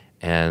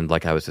 And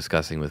like I was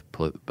discussing with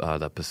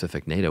the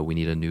Pacific NATO, we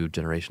need a new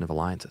generation of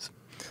alliances.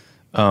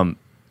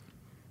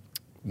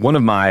 One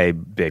of my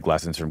big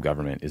lessons from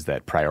government is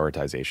that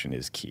prioritization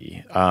is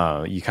key.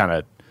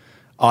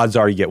 Odds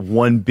are you get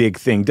one big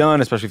thing done,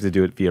 especially if they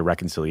do it via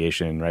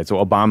reconciliation, right? So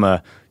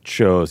Obama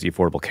chose the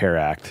Affordable Care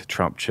Act.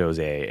 Trump chose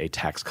a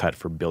tax cut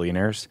for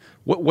billionaires.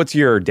 What's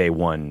your day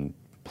one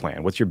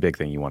plan? What's your big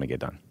thing you want to get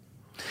done?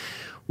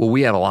 Well,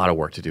 we have a lot of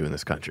work to do in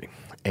this country.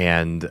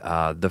 And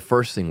the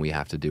first thing we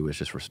have to do is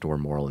just restore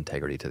moral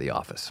integrity to the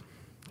office,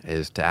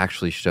 is to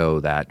actually show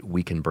that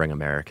we can bring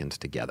Americans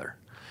together.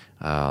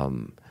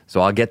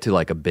 So I'll get to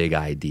like a big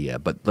idea,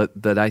 but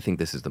I think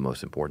this is the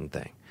most important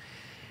thing.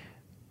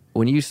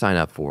 When you sign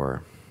up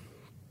for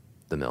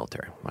the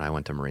military, when I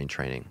went to Marine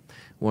training,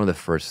 one of the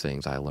first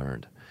things I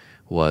learned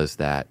was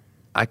that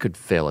I could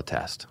fail a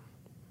test,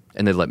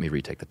 and they'd let me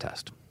retake the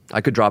test.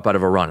 I could drop out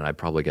of a run, and I'd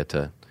probably get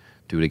to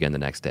do it again the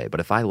next day. But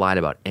if I lied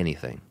about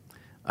anything,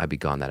 I'd be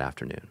gone that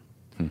afternoon.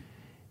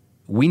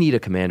 We need a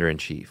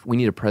commander-in-chief. We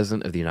need a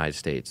president of the United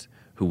States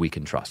who we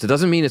can trust. It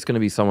doesn't mean it's going to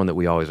be someone that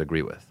we always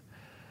agree with.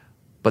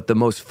 But the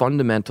most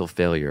fundamental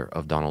failure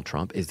of Donald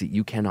Trump is that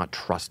you cannot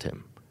trust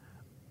him.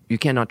 You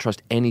cannot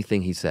trust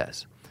anything he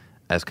says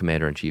as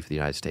commander-in-chief of the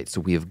United States.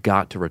 So we have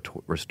got to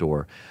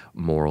restore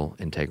moral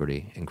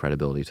integrity and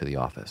credibility to the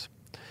office.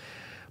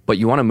 But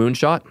you want a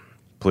moonshot?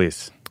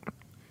 Please.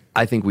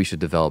 I think we should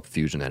develop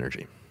fusion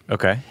energy.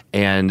 Okay.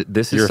 And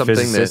this is You're something a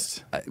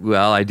physicist? that,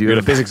 well, I do. You have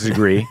a physics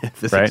degree,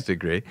 right?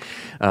 Degree.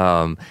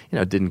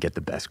 Didn't get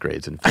the best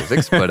grades in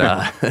physics, but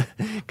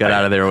got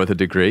out of there with a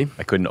degree.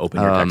 I couldn't open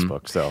your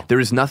textbook, so.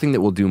 There is nothing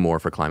that will do more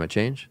for climate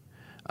change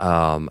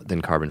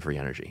than carbon-free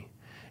energy.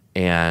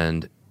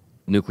 And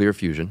nuclear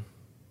fusion,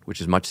 which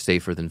is much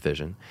safer than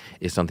fission,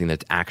 is something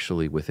that's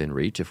actually within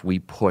reach. If we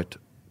put,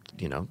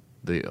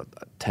 the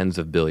tens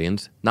of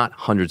billions, not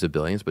hundreds of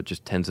billions, but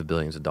just tens of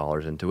billions of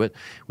dollars into it,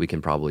 we can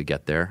probably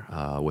get there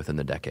within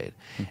the decade.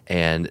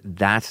 And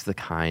that's the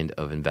kind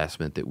of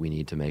investment that we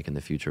need to make in the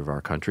future of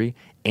our country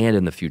and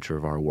in the future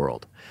of our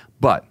world.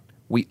 But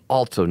we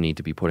also need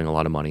to be putting a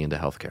lot of money into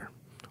healthcare.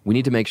 We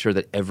need to make sure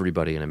that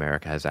everybody in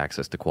America has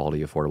access to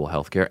quality, affordable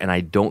healthcare. And I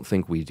don't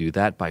think we do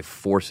that by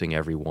forcing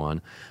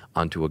everyone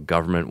onto a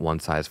government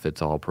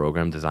one-size-fits-all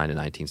program designed in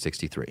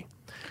 1963.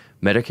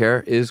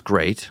 Medicare is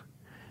great.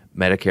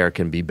 Medicare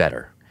can be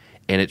better.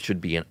 And it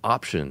should be an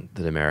option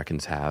that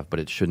Americans have,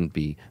 but it shouldn't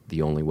be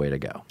the only way to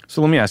go.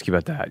 So let me ask you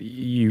about that.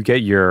 You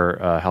get your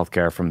health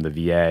care from the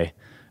VA,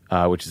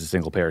 which is a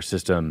single-payer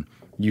system.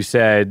 You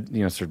said,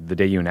 sort of the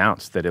day you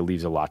announced that it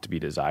leaves a lot to be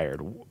desired.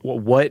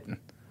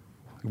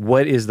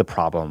 What is the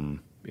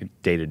problem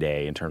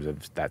day-to-day in terms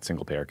of that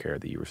single-payer care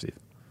that you receive?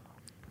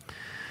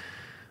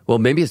 Well,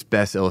 maybe it's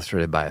best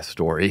illustrated by a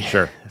story.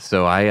 Sure.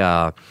 So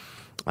I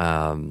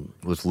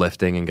was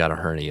lifting and got a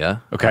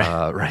hernia. Okay.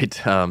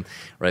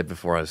 Right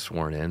before I was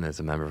sworn in as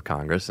a member of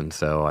Congress. And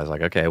so I was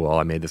like, okay, well,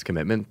 I made this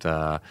commitment.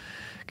 Got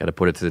to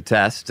put it to the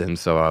test. And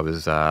so I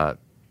was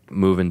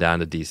moving down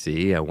to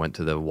D.C. I went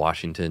to the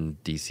Washington,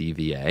 D.C.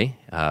 VA,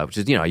 which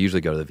is, I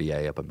usually go to the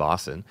VA up in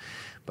Boston.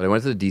 But I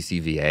went to the D.C.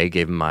 VA,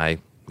 gave them my,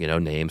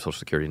 name, social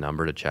security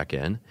number to check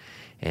in.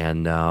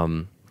 And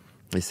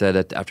they said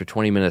that after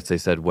 20 minutes, they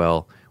said,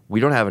 well, we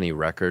don't have any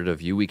record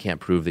of you. We can't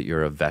prove that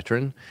you're a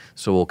veteran,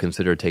 so we'll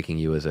consider taking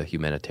you as a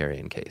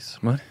humanitarian case.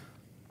 What?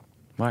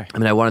 Why? I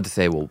mean, I wanted to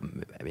say,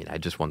 I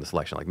just won the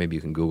selection. Like, maybe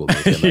you can Google me.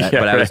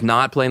 But I was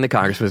not playing the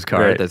congressman's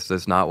card. Right.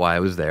 That's not why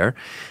I was there.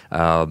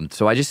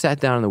 So I just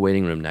sat down in the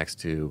waiting room next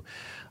to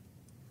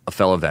a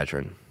fellow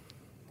veteran.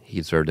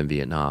 He'd served in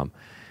Vietnam,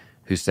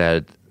 who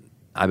said,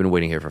 I've been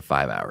waiting here for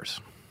 5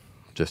 hours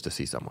just to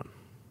see someone.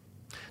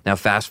 Now,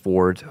 fast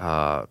forward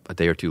a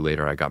day or two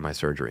later, I got my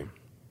surgery.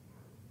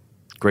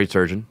 Great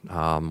surgeon,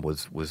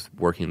 was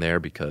working there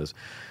because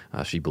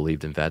she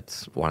believed in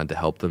vets, wanted to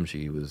help them.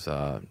 She was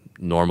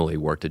normally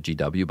worked at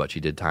GW, but she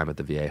did time at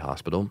the VA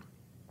hospital.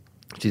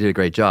 She did a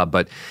great job,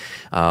 but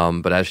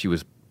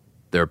as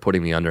they were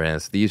putting me under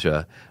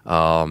anesthesia,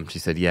 she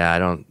said, "Yeah,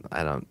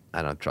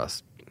 I don't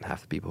trust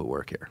half the people who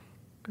work here."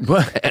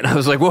 What? And I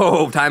was like,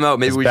 "Whoa, time out.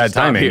 Maybe That's we bad should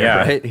stop timing, here,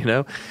 yeah.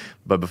 right?"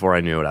 But before I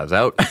knew it, I was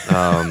out.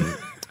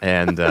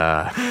 And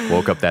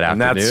woke up that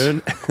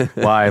afternoon. That's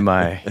why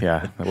my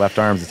left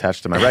arm's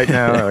attached to my right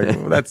now.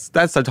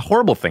 That's a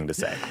horrible thing to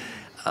say.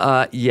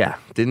 Yeah,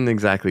 didn't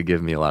exactly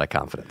give me a lot of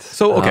confidence.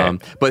 So, okay.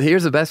 But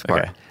here's the best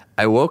part. Okay.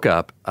 I woke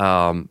up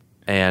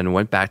and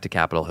went back to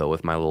Capitol Hill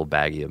with my little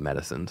baggie of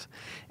medicines.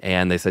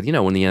 And they said,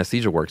 when the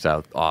anesthesia wears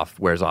off,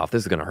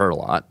 this is going to hurt a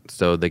lot.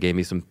 So they gave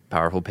me some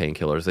powerful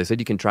painkillers. They said,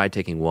 you can try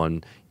taking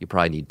one. You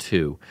probably need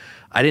two.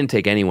 I didn't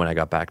take any when I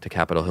got back to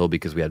Capitol Hill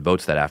because we had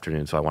votes that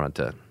afternoon, so I wanted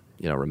to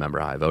remember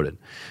how I voted.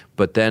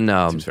 But then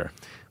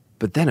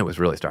it was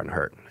really starting to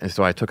hurt. And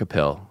so I took a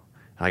pill.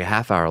 Like a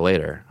half hour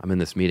later, I'm in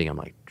this meeting. I'm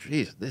like,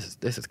 geez, this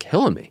is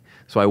killing me.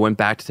 So I went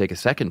back to take a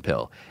second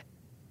pill.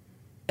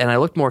 And I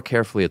looked more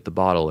carefully at the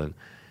bottle, and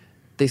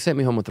they sent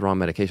me home with the wrong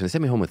medication. They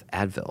sent me home with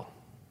Advil.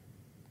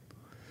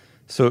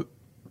 So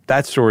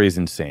that story is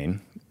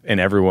insane, and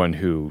everyone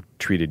who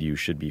treated you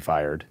should be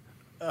fired,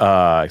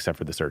 except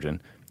for the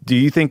surgeon. Do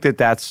you think that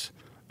that's,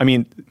 I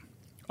mean,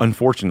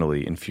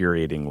 unfortunately,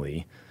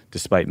 infuriatingly,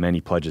 despite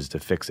many pledges to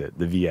fix it,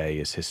 the VA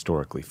is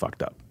historically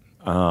fucked up.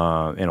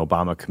 And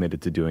Obama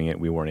committed to doing it.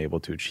 We weren't able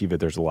to achieve it.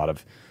 There's a lot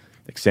of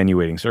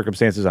extenuating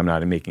circumstances. I'm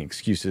not making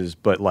excuses,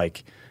 but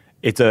like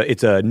it's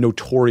a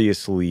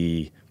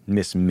notoriously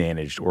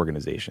mismanaged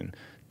organization.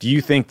 Do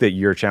you think that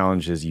your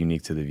challenge is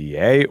unique to the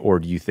VA, or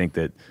do you think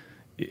that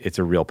it's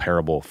a real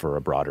parable for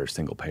a broader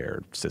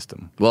single-payer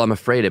system? Well, I'm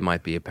afraid it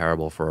might be a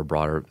parable for a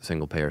broader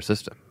single-payer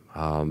system.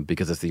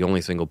 Because it's the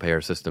only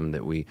single-payer system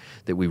that we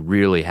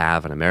really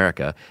have in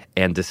America,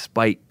 and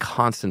despite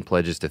constant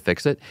pledges to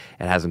fix it,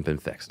 it hasn't been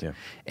fixed. Yeah.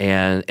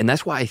 And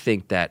that's why I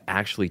think that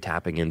actually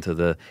tapping into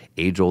the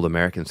age-old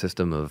American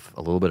system of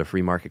a little bit of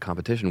free market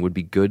competition would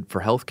be good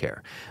for healthcare.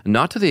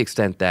 Not to the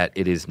extent that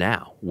it is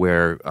now,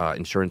 where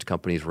insurance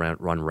companies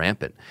run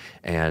rampant,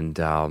 and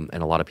a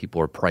lot of people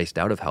are priced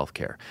out of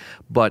healthcare,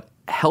 but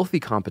healthy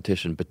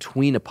competition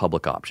between a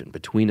public option,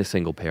 between a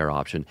single payer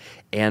option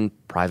and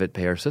private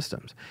payer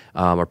systems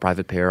or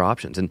private payer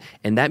options. And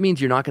that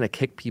means you're not going to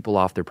kick people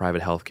off their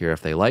private health care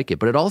if they like it.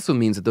 But it also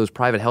means that those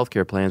private health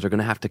care plans are going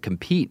to have to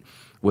compete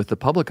with the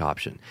public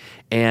option.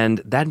 And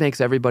that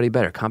makes everybody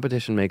better.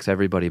 Competition makes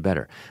everybody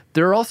better.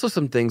 There are also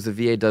some things the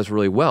VA does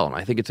really well, and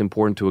I think it's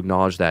important to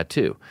acknowledge that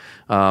too.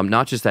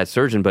 Not just that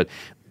surgeon, but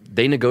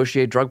they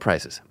negotiate drug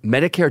prices.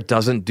 Medicare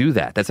doesn't do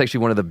that. That's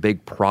actually one of the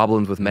big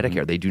problems with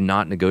Medicare. Mm-hmm. They do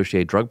not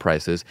negotiate drug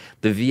prices.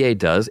 The VA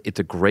does. It's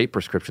a great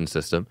prescription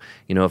system.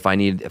 You know, if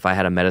I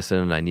had a medicine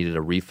and I needed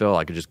a refill,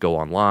 I could just go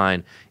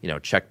online,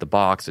 check the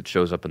box. It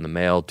shows up in the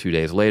mail 2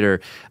 days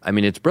later. I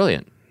mean, it's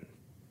brilliant.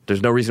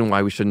 There's no reason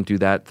why we shouldn't do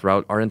that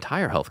throughout our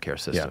entire healthcare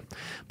system. Yeah.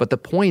 But the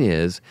point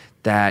is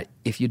that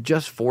if you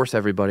just force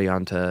everybody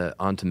onto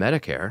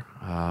Medicare,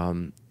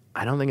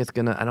 I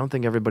don't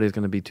think everybody's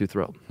gonna be too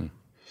thrilled.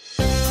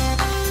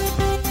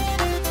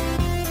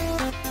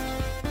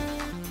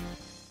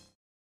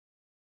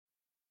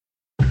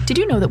 Did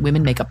you know that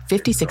women make up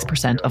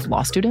 56% of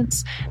law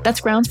students?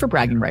 That's grounds for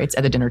bragging rights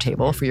at the dinner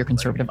table for your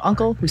conservative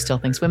uncle who still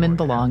thinks women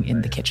belong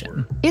in the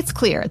kitchen. It's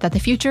clear that the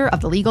future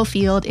of the legal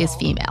field is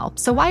female.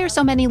 So why are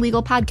so many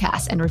legal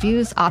podcasts and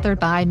reviews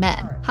authored by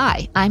men?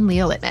 Hi, I'm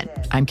Leah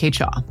Littman. I'm Kate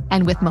Shaw.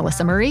 And with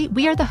Melissa Murray,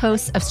 we are the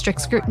hosts of Strict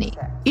Scrutiny.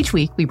 Each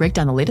week, we break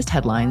down the latest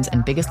headlines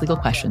and biggest legal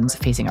questions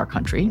facing our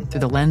country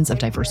through the lens of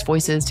diverse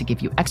voices to give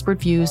you expert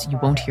views you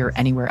won't hear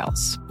anywhere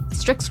else.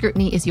 Strict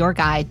Scrutiny is your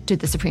guide to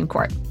the Supreme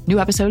Court. New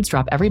episodes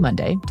drop every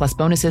Monday, plus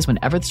bonuses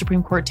whenever the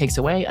Supreme Court takes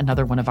away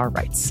another one of our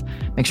rights.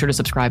 Make sure to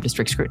subscribe to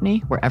Strict Scrutiny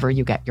wherever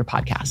you get your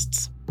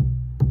podcasts.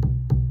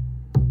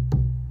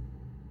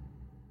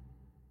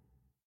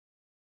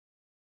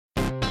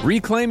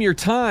 Reclaim your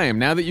time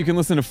now that you can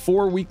listen to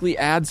 4 weekly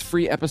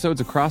ads-free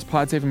episodes across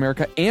Pod Save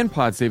America and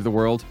Pod Save the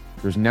World.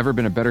 There's never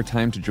been a better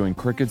time to join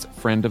Crooked's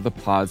Friend of the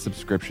Pod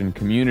subscription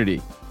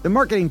community. The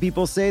marketing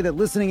people say that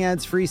listening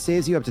ads-free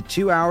saves you up to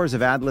 2 hours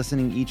of ad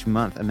listening each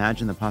month.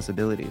 Imagine the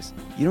possibilities.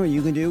 You know what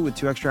you can do with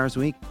 2 extra hours a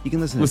week? You can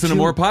listen to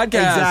more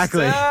podcasts.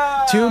 Exactly.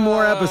 Ah, 2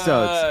 more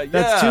episodes.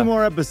 That's 2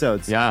 more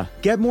episodes. Yeah.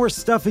 Get more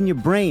stuff in your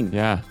brain.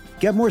 Yeah.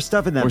 Get more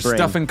stuff in that brain. More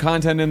stuff and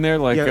content in there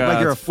like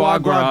you're a foie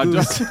gras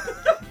goose.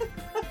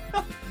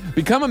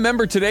 Become a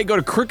member today. Go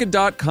to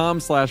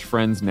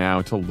crooked.com/friends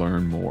now to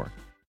learn more.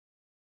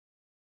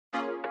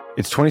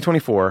 It's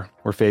 2024.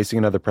 We're facing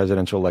another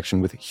presidential election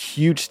with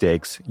huge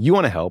stakes. You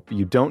want to help.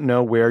 You don't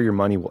know where your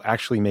money will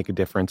actually make a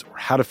difference or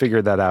how to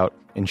figure that out.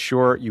 And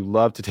sure, you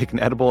love to take an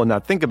edible and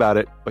not think about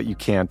it, but you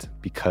can't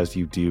because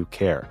you do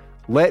care.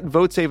 Let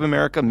Vote Save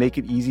America make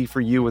it easy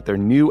for you with their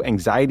new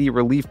anxiety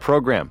relief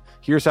program.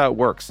 Here's how it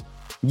works.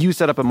 You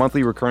set up a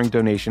monthly recurring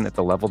donation at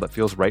the level that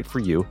feels right for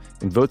you,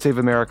 and Vote Save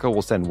America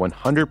will send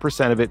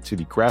 100% of it to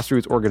the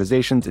grassroots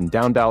organizations and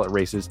down-ballot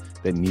races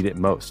that need it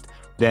most.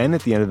 Then,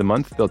 at the end of the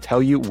month, they'll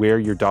tell you where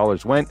your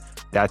dollars went.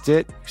 That's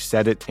it. You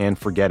set it and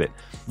forget it.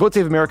 Vote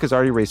Save America has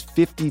already raised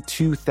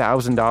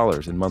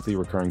 $52,000 in monthly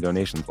recurring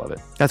donations. Love it.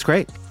 That's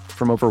great.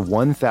 From over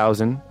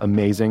 1,000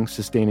 amazing,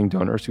 sustaining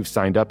donors who've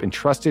signed up and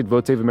trusted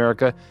Vote Save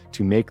America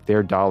to make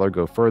their dollar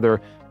go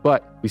further.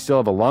 But we still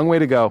have a long way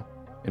to go,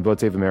 and Vote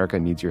Save America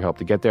needs your help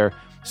to get there.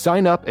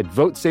 Sign up at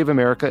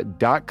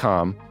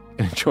votesaveamerica.com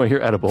and enjoy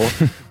your edible.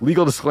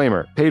 Legal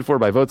disclaimer, paid for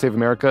by Vote Save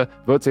America,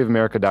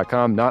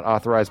 votesaveamerica.com, not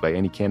authorized by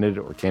any candidate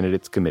or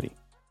candidates committee.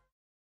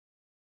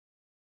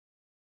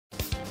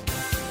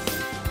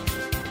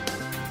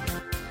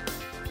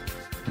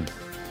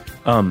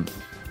 A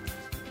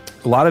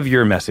lot of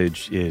your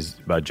message is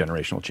about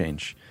generational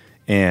change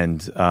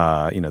and,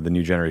 the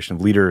new generation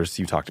of leaders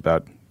you talked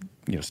about,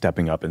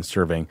 stepping up and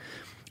serving.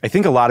 I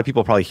think a lot of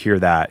people probably hear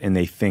that and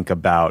they think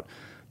about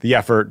the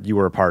effort you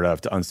were a part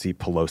of to unseat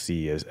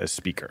Pelosi as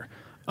speaker.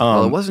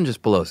 Well, it wasn't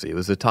just Pelosi. It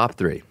was the top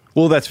 3.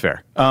 Well, that's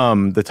fair.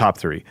 The top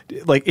 3.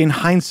 Like, in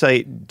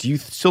hindsight, do you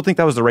still think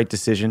that was the right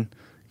decision?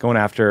 going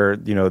after,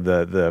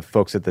 the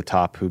folks at the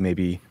top who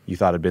maybe you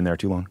thought had been there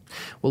too long?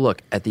 Well,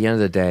 look, at the end of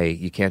the day,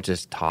 you can't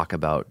just talk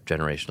about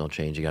generational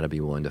change. You got to be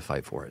willing to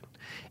fight for it.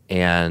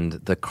 And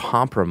the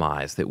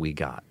compromise that we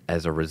got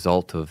as a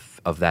result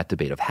of that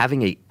debate, of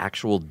having an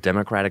actual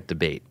democratic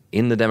debate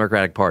in the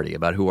Democratic Party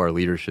about who our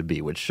leaders should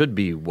be, which should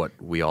be what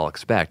we all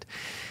expect,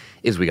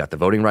 is we got the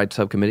Voting Rights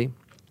Subcommittee,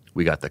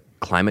 we got the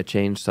Climate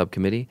Change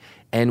Subcommittee,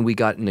 and we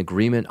got an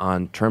agreement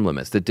on term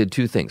limits that did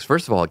two things.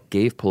 First of all, it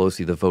gave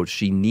Pelosi the votes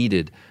she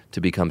needed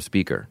to become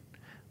Speaker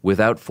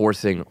without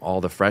forcing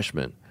all the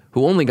freshmen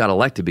who only got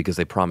elected because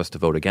they promised to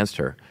vote against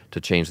her to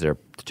change their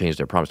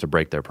promise, to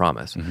break their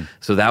promise. Mm-hmm.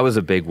 So that was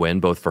a big win,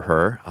 both for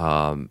her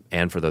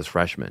and for those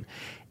freshmen.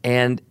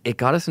 And it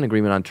got us an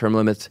agreement on term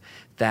limits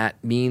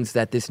that means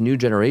that this new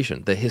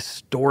generation, the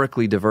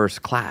historically diverse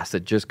class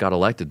that just got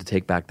elected to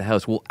take back the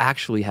House, will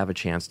actually have a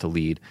chance to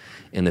lead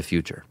in the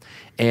future.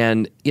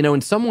 And,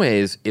 in some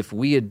ways, if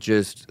we had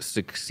just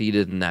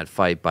succeeded in that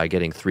fight by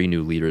getting 3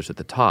 new leaders at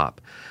the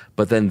top,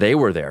 but then they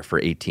were there for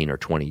 18 or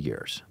 20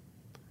 years,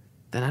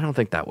 then I don't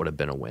think that would have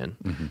been a win.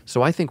 Mm-hmm.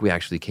 So I think we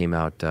actually came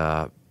out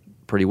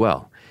pretty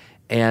well.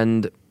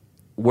 And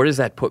where does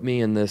that put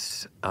me in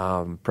this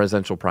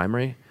presidential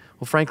primary?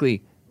 Well,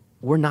 frankly,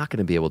 we're not going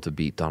to be able to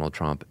beat Donald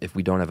Trump if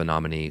we don't have a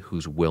nominee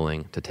who's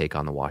willing to take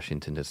on the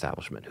Washington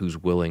establishment, who's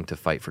willing to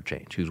fight for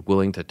change, who's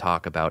willing to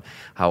talk about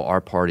how our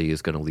party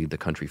is going to lead the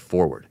country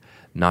forward,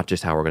 not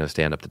just how we're going to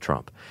stand up to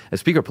Trump. And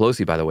Speaker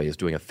Pelosi, by the way, is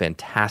doing a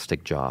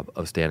fantastic job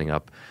of standing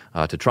up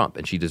to Trump,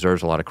 and she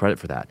deserves a lot of credit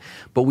for that.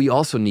 But we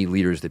also need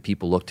leaders that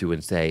people look to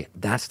and say,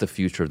 that's the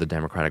future of the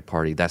Democratic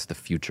Party, that's the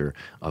future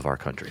of our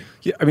country.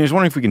 Yeah, I was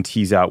wondering if we can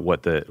tease out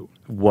what the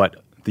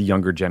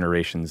younger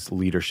generation's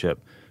leadership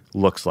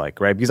looks like,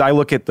 right? Because I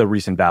look at the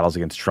recent battles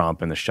against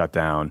Trump and the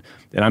shutdown,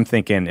 and I'm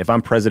thinking, if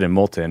I'm President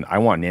Moulton, I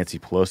want Nancy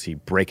Pelosi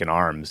breaking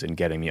arms and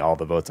getting me all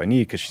the votes I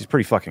need because she's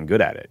pretty fucking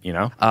good at it,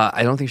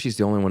 I don't think she's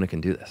the only one who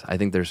can do this. I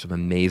think there's some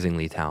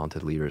amazingly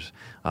talented leaders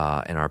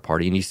in our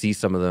party, and you see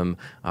some of them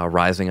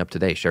rising up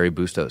today. Cheri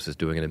Bustos is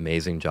doing an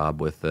amazing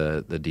job with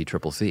the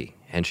DCCC.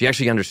 And she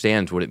actually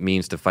understands what it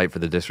means to fight for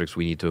the districts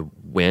we need to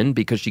win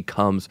because she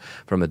comes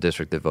from a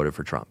district that voted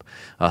for Trump.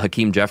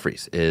 Hakeem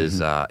Jeffries is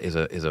a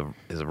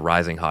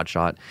rising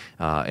hotshot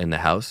in the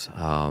House.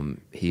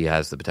 He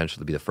has the potential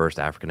to be the first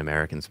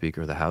African-American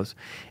Speaker of the House,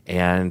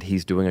 and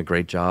he's doing a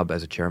great job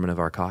as a chairman of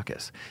our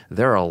caucus.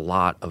 There are a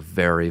lot of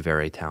very,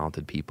 very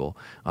talented people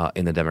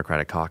in the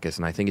Democratic caucus,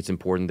 and I think it's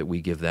important that we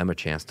give them a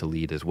chance to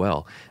lead as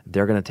well.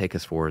 They're going to take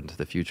us forward into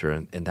the future,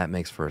 and that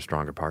makes for a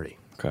stronger party.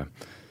 Okay.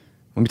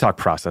 Let me talk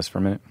process for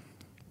a minute.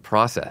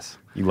 Process.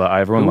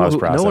 Everyone loves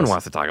process. No one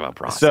wants to talk about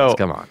process. So,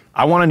 come on.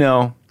 I want to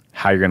know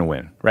how you're going to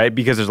win, right?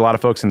 Because there's a lot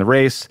of folks in the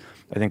race.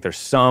 I think there's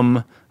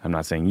some, I'm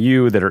not saying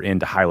you, that are in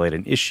to highlight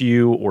an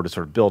issue or to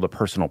sort of build a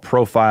personal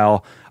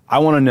profile. I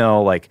want to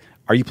know,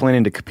 are you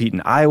planning to compete in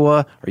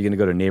Iowa? Are you going to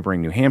go to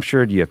neighboring New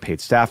Hampshire? Do you have paid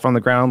staff on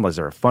the ground? Is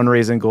there a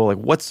fundraising goal?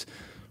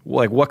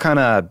 What kind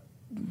of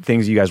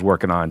things are you guys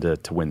working on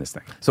to win this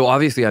thing? So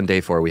obviously on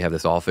day 4, we have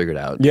this all figured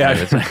out. Yeah,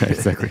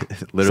 exactly.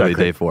 Literally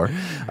day 4.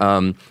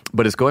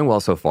 But it's going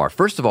well so far.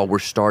 First of all, we're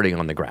starting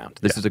on the ground.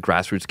 This is a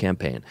grassroots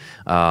campaign.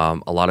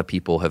 A lot of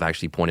people have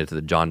actually pointed to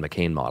the John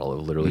McCain model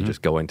of literally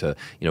just going to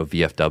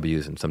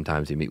VFWs, and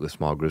sometimes you meet with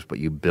small groups, but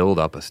you build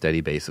up a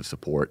steady base of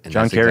support. And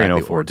John Kerry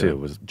in 04 too.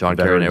 Was John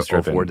Kerry in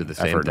 04 did the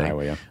same thing.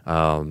 Iowa,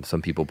 yeah.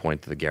 Some people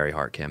point to the Gary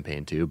Hart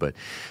campaign too. But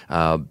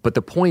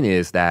the point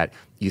is that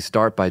you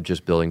start by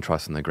just building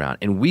trust on the ground.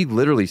 And we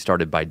literally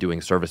started by doing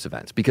service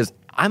events because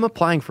I'm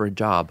applying for a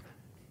job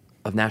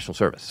of national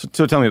service.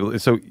 So tell me,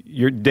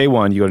 you're day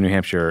 1, you go to New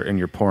Hampshire and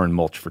you're pouring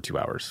mulch for 2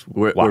 hours.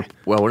 Why?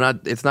 We're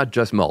not. It's not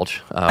just mulch.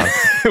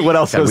 What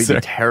else? We'd be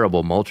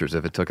terrible mulchers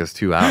if it took us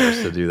 2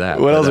 hours to do that.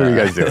 What else are you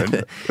guys doing?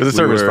 It was a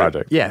service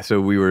project. Yeah,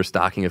 so we were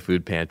stocking a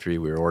food pantry.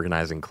 We were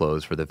organizing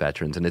clothes for the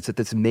veterans, and it's at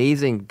this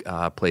amazing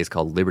place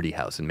called Liberty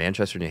House in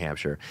Manchester, New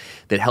Hampshire,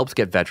 that helps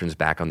get veterans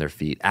back on their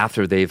feet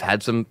after they've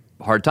had some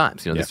hard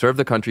times. They served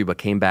the country but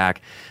came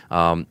back.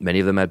 Many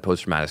of them had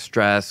post-traumatic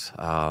stress,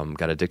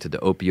 got addicted to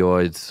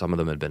opioids. Some of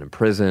them had been in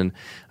prison.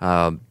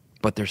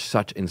 But they're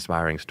such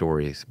inspiring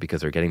stories because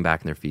they're getting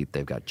back on their feet.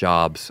 They've got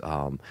jobs.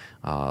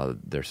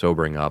 They're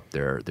sobering up.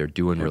 They're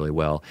doing really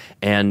well.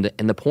 And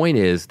the point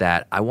is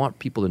that I want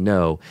people to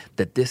know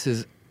that this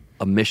is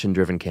a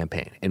mission-driven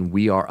campaign, and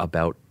we are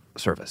about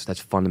service. That's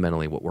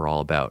fundamentally what we're all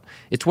about.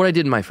 It's what I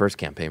did in my first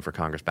campaign for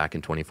Congress back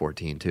in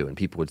 2014 too. And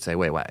people would say,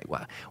 "Wait,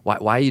 why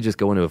are you just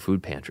going to a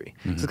food pantry?"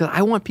 Mm-hmm. It's because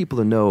I want people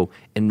to know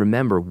and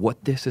remember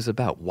what this is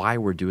about. Why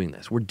we're doing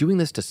this. We're doing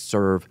this to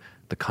serve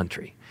the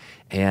country,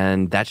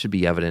 and that should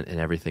be evident in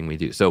everything we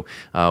do. So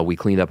we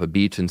cleaned up a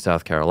beach in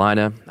South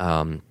Carolina.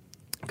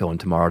 Going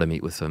tomorrow to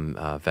meet with some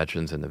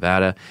veterans in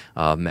Nevada.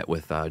 Met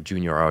with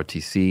junior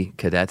ROTC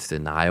cadets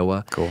in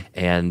Iowa. Cool.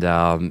 And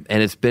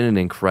it's been an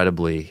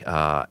incredibly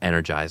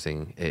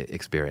energizing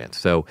experience.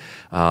 So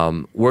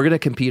we're going to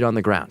compete on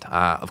the ground.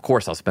 Of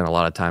course, I'll spend a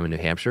lot of time in New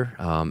Hampshire.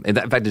 In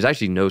fact, there's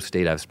actually no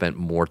state I've spent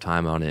more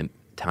time on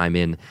time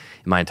in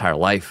my entire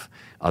life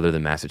other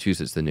than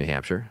Massachusetts than New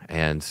Hampshire.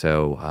 And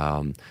so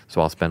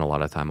I'll spend a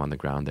lot of time on the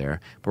ground there.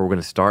 But we're going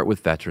to start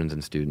with veterans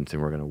and students,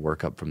 and we're going to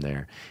work up from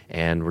there.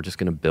 And we're just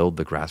going to build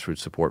the grassroots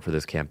support for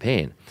this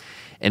campaign.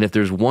 And if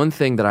there's one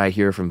thing that I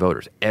hear from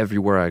voters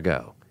everywhere I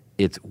go,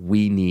 it's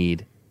we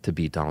need to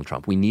beat Donald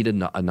Trump. We need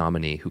a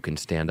nominee who can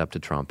stand up to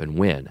Trump and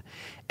win.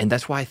 And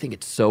that's why I think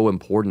it's so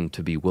important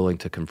to be willing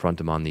to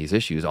confront him on these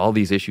issues, all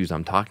these issues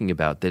I'm talking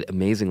about that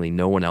amazingly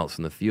no one else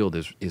in the field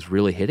is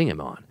really hitting him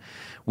on.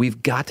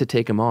 We've got to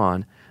take him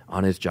on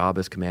his job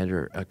as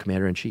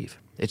commander-in-chief.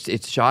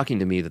 It's shocking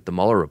to me that the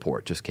Mueller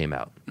report just came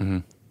out. Mm-hmm.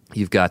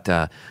 You've got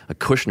a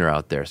Kushner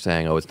out there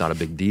saying, "Oh, it's not a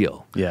big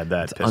deal." Yeah,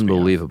 that's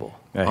unbelievable.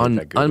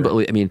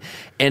 Unbelievable. I mean,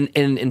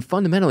 and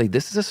fundamentally,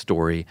 this is a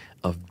story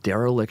of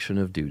dereliction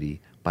of duty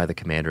by the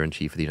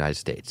commander-in-chief of the United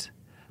States,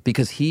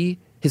 because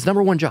his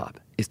number one job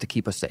is to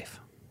keep us safe.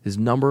 His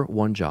number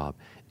one job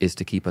is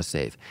to keep us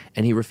safe,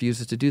 and he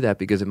refuses to do that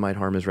because it might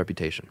harm his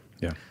reputation.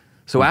 Yeah.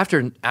 So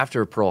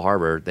after Pearl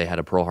Harbor, they had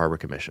a Pearl Harbor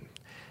Commission,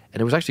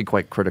 and it was actually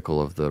quite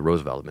critical of the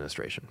Roosevelt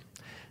administration.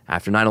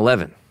 After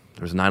 9/11,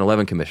 there was a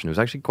 9/11 Commission. It was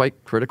actually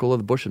quite critical of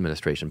the Bush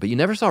administration. But you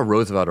never saw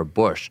Roosevelt or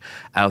Bush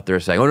out there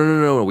saying, "Oh,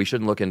 no, we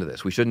shouldn't look into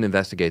this. We shouldn't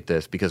investigate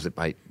this because it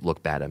might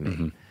look bad at me."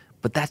 Mm-hmm.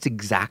 But that's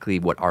exactly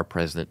what our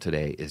president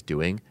today is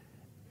doing,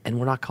 and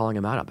we're not calling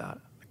him out about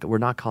it. We're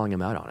not calling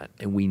him out on it,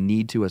 and we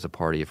need to as a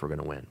party if we're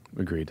going to win.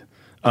 Agreed.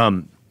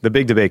 The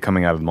big debate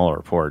coming out of the Mueller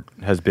report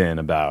has been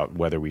about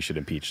whether we should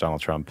impeach Donald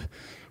Trump.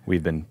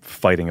 We've been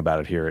fighting about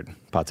it here at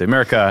Pod Save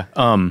America.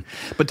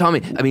 But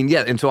Tommy, I mean,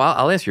 yeah, and so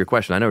I'll answer your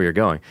question. I know where you're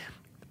going.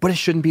 But it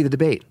shouldn't be the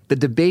debate. The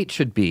debate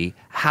should be,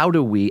 how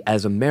do we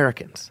as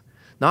Americans,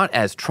 not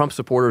as Trump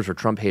supporters or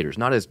Trump haters,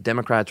 not as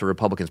Democrats or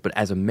Republicans, but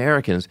as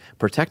Americans,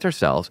 protect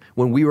ourselves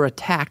when we were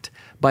attacked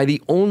by the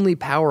only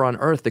power on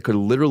earth that could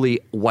literally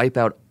wipe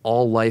out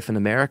all life in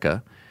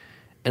America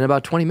in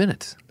about 20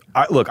 minutes.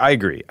 I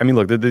agree. I mean,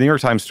 look, the New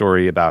York Times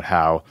story about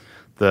how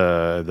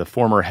the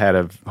former head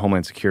of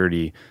Homeland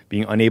Security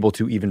being unable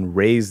to even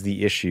raise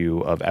the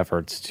issue of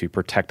efforts to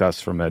protect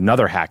us from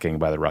another hacking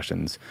by the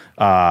Russians,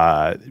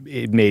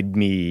 it made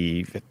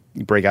me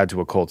break out into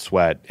a cold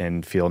sweat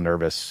and feel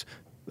nervous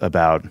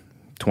about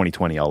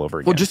 2020 all over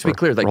again. Well, just to be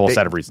clear, for a whole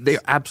set of reasons. They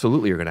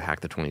absolutely are going to hack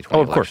the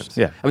 2020 of elections. Course,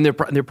 yeah. I mean,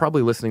 they're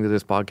probably listening to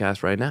this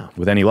podcast right now.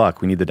 With any luck,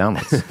 we need the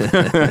downloads.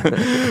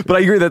 But I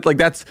agree that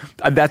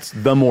that's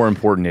the more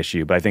important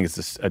issue, but I think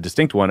it's a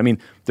distinct one. I mean,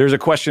 there's a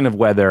question of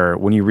whether,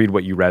 when you read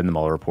what you read in the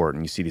Mueller report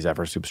and you see these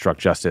efforts to obstruct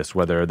justice,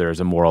 whether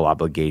there's a moral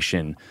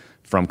obligation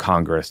from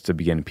Congress to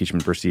begin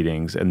impeachment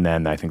proceedings. And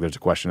then I think there's a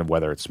question of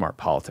whether it's smart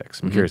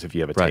politics. I'm curious if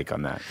you have a take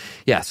on that.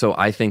 Yeah, so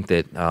I think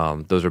that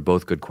those are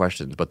both good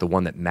questions, but the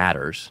one that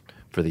matters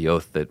for the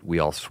oath that we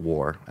all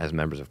swore as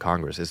members of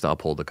Congress is to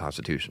uphold the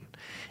Constitution.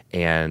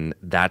 And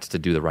that's to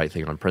do the right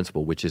thing on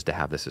principle, which is to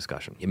have this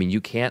discussion. I mean,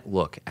 you can't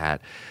look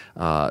at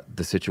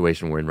the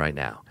situation we're in right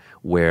now,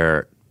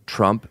 where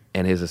Trump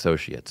and his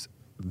associates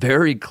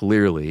very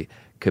clearly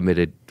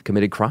committed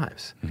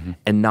crimes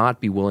and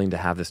not be willing to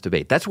have this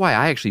debate. That's why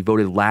I actually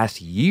voted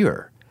last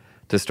year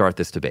to start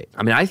this debate.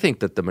 I mean, I think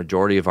that the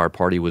majority of our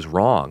party was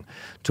wrong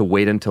to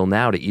wait until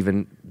now to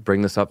even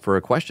bring this up for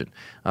a question.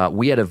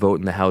 We had a vote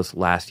in the House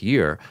last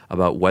year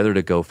about whether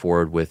to go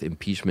forward with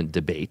impeachment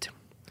debate,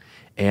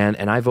 and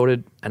I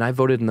voted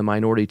in the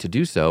minority to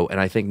do so. And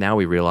I think now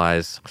we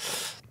realize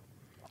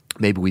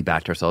maybe we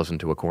backed ourselves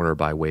into a corner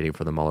by waiting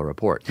for the Mueller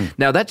report.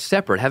 Now that's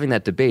separate. Having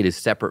that debate is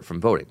separate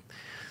from voting.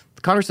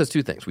 Congress does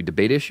two things. We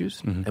debate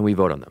issues and we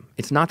vote on them.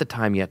 It's not the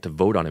time yet to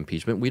vote on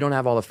impeachment. We don't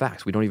have all the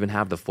facts. We don't even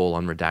have the full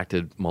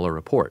unredacted Mueller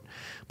report.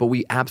 But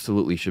we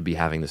absolutely should be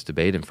having this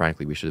debate, and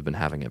frankly, we should have been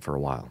having it for a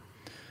while.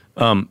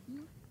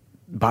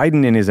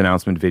 Biden, in his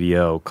announcement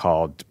video,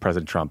 called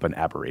President Trump an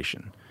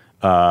aberration.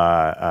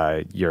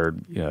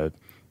 Your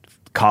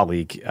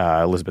colleague,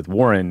 Elizabeth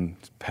Warren,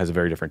 has a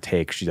very different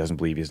take. She doesn't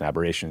believe he's an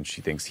aberration.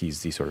 She thinks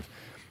he's the sort of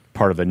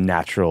part of a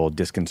natural,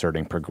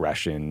 disconcerting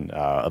progression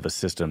of a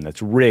system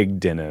that's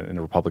rigged in a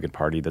Republican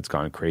Party that's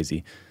gone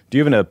crazy. Do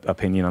you have an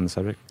opinion on the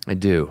subject? I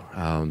do.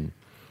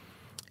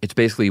 It's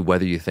basically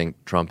whether you think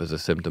Trump is a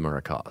symptom or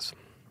a cause.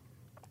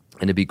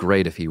 And it'd be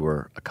great if he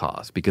were a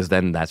cause, because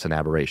then that's an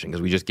aberration,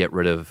 because we just get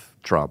rid of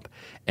Trump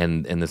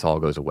and this all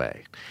goes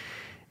away.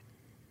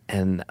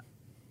 And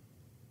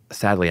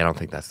sadly, I don't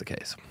think that's the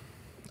case.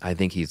 I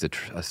think he's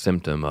a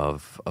symptom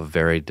of a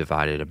very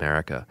divided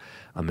America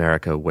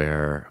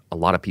where a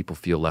lot of people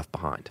feel left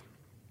behind,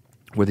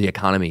 where the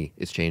economy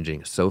is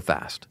changing so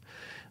fast.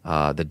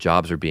 The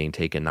jobs are being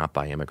taken not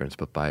by immigrants,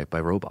 but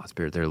by robots.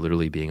 They're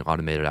literally being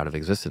automated out of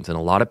existence. And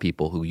a lot of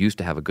people who used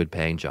to have a good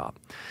paying job,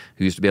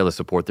 who used to be able to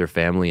support their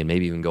family and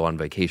maybe even go on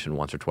vacation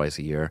once or twice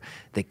a year,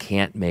 they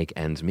can't make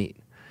ends meet.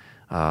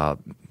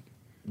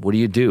 What do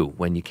you do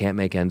when you can't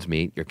make ends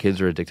meet? Your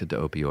kids are addicted to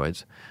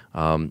opioids.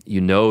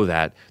 You know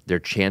that their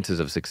chances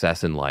of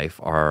success in life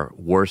are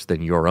worse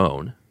than your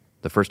own.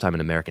 The first time in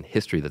American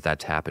history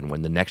that's happened,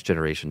 when the next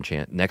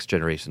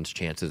generation's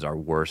chances are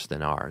worse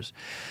than ours,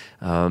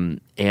 and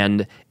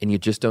you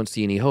just don't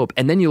see any hope.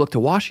 And then you look to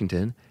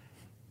Washington,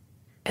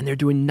 and they're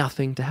doing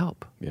nothing to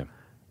help. Yeah.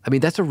 I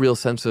mean, that's a real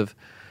sense of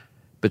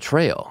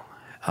betrayal.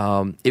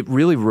 It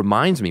really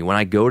reminds me when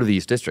I go to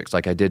these districts,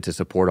 like I did to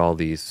support all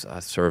these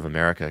Serve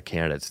America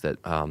candidates that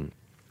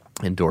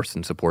endorsed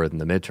and supported in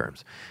the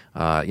midterms.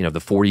 The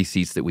 40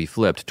 seats that we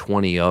flipped,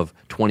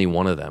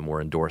 21 of them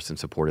were endorsed and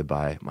supported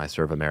by my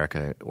Serve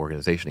America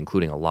organization,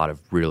 including a lot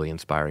of really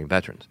inspiring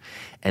veterans.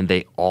 And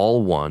they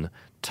all won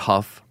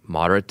tough,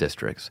 moderate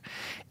districts,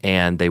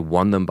 and they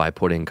won them by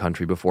putting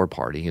country before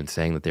party and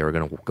saying that they were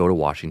going to go to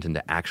Washington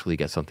to actually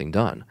get something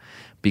done.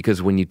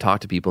 Because when you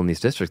talk to people in these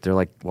districts, they're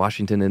like,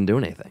 Washington didn't do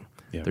anything.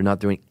 Yeah. They're not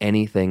doing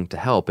anything to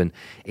help. And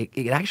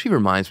it actually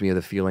reminds me of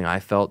the feeling I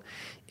felt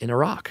in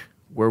Iraq,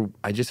 where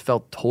I just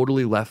felt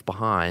totally left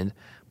behind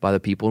by the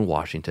people in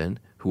Washington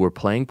who were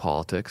playing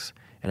politics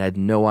and had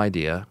no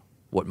idea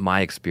what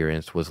my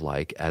experience was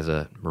like as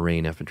a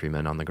Marine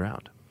infantryman on the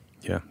ground.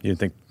 Yeah, you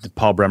think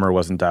Paul Bremer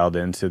wasn't dialed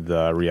into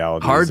the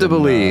reality? Hard to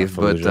believe,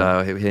 but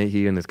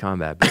he and his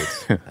combat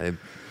boots.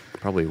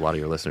 Probably a lot of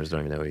your listeners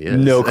don't even know who he is.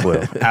 No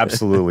clue.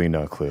 Absolutely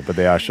no clue. But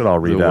they should all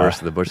read the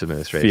worst of the Bush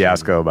administration.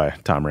 Fiasco by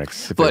Tom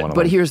Ricks.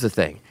 But here's the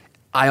thing.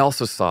 I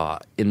also saw,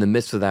 in the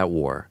midst of that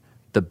war,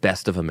 the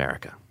best of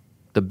America.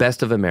 The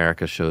best of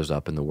America shows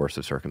up in the worst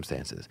of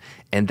circumstances.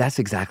 And that's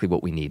exactly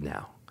what we need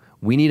now.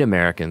 We need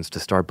Americans to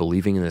start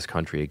believing in this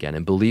country again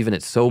and believe in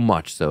it so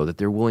much so that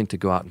they're willing to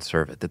go out and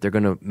serve it, that they're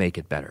going to make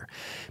it better.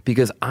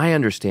 Because I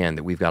understand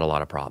that we've got a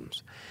lot of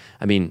problems.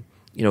 I mean,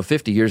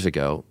 50 years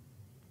ago,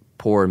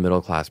 poor and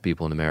middle-class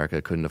people in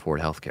America couldn't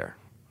afford health care.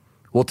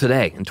 Well,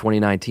 today, in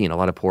 2019, a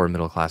lot of poor and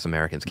middle-class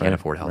Americans can't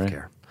afford health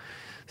care.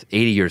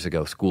 80 years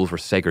ago, schools were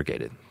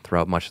segregated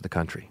throughout much of the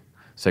country,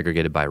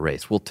 segregated by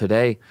race. Well,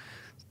 today,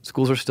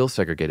 schools are still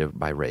segregated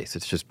by race.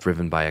 It's just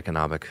driven by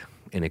economic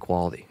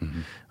inequality.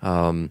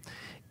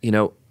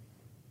 Mm-hmm.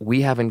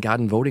 We haven't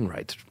gotten voting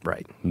rights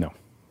right. No.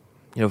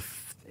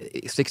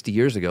 60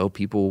 years ago,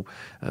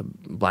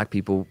 black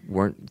people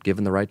weren't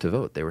given the right to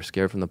vote. They were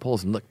scared from the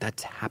polls. And look,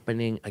 that's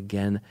happening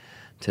again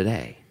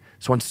today.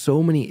 So on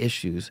so many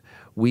issues,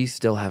 we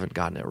still haven't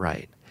gotten it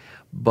right.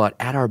 But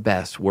at our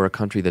best, we're a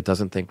country that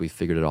doesn't think we've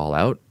figured it all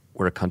out.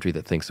 We're a country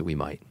that thinks that we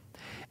might.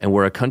 And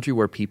we're a country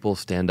where people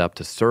stand up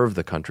to serve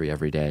the country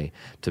every day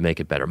to make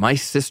it better. My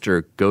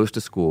sister goes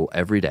to school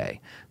every day,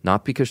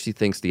 not because she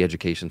thinks the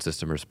education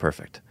system is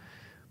perfect,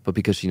 but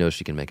because she knows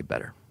she can make it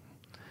better.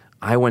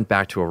 I went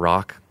back to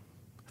Iraq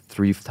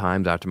 3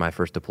 times after my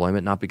first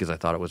deployment, not because I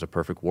thought it was a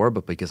perfect war,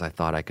 but because I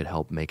thought I could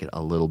help make it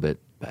a little bit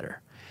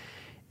better.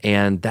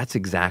 And that's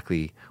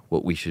exactly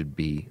what we should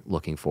be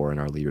looking for in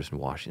our leaders in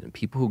Washington.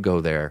 People who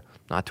go there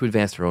not to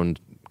advance their own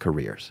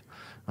careers,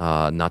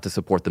 not to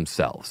support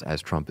themselves,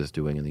 as Trump is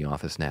doing in the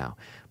office now,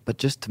 but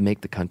just to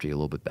make the country a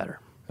little bit better.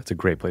 That's a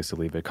great place to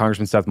leave it.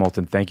 Congressman Seth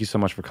Moulton, thank you so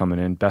much for coming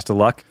in. Best of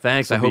luck.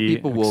 Thanks. I hope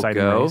people will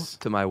go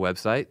to my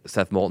website,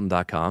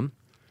 SethMoulton.com,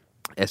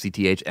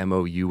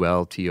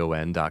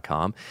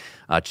 SethMoulton.com.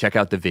 Check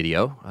out the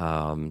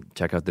video.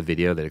 Check out the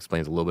video that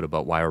explains a little bit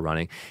about why we're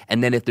running.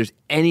 And then if there's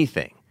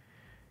anything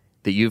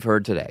that you've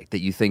heard today that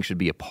you think should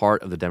be a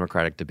part of the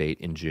Democratic debate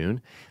in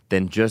June,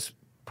 then just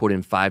put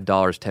in $5,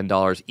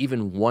 $10,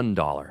 even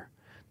 $1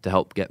 to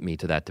help get me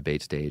to that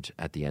debate stage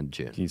at the end of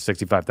June.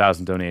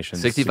 65,000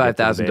 donations.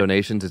 65,000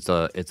 donations. It's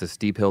a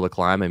steep hill to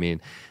climb. I mean,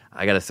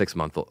 I got a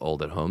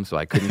 6-month-old at home, so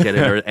I couldn't get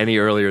it any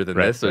earlier than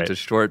this. So it's a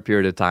short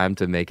period of time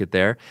to make it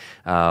there.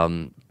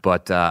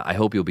 But I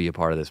hope you'll be a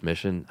part of this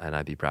mission, and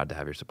I'd be proud to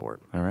have your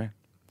support. All right.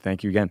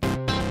 Thank you again.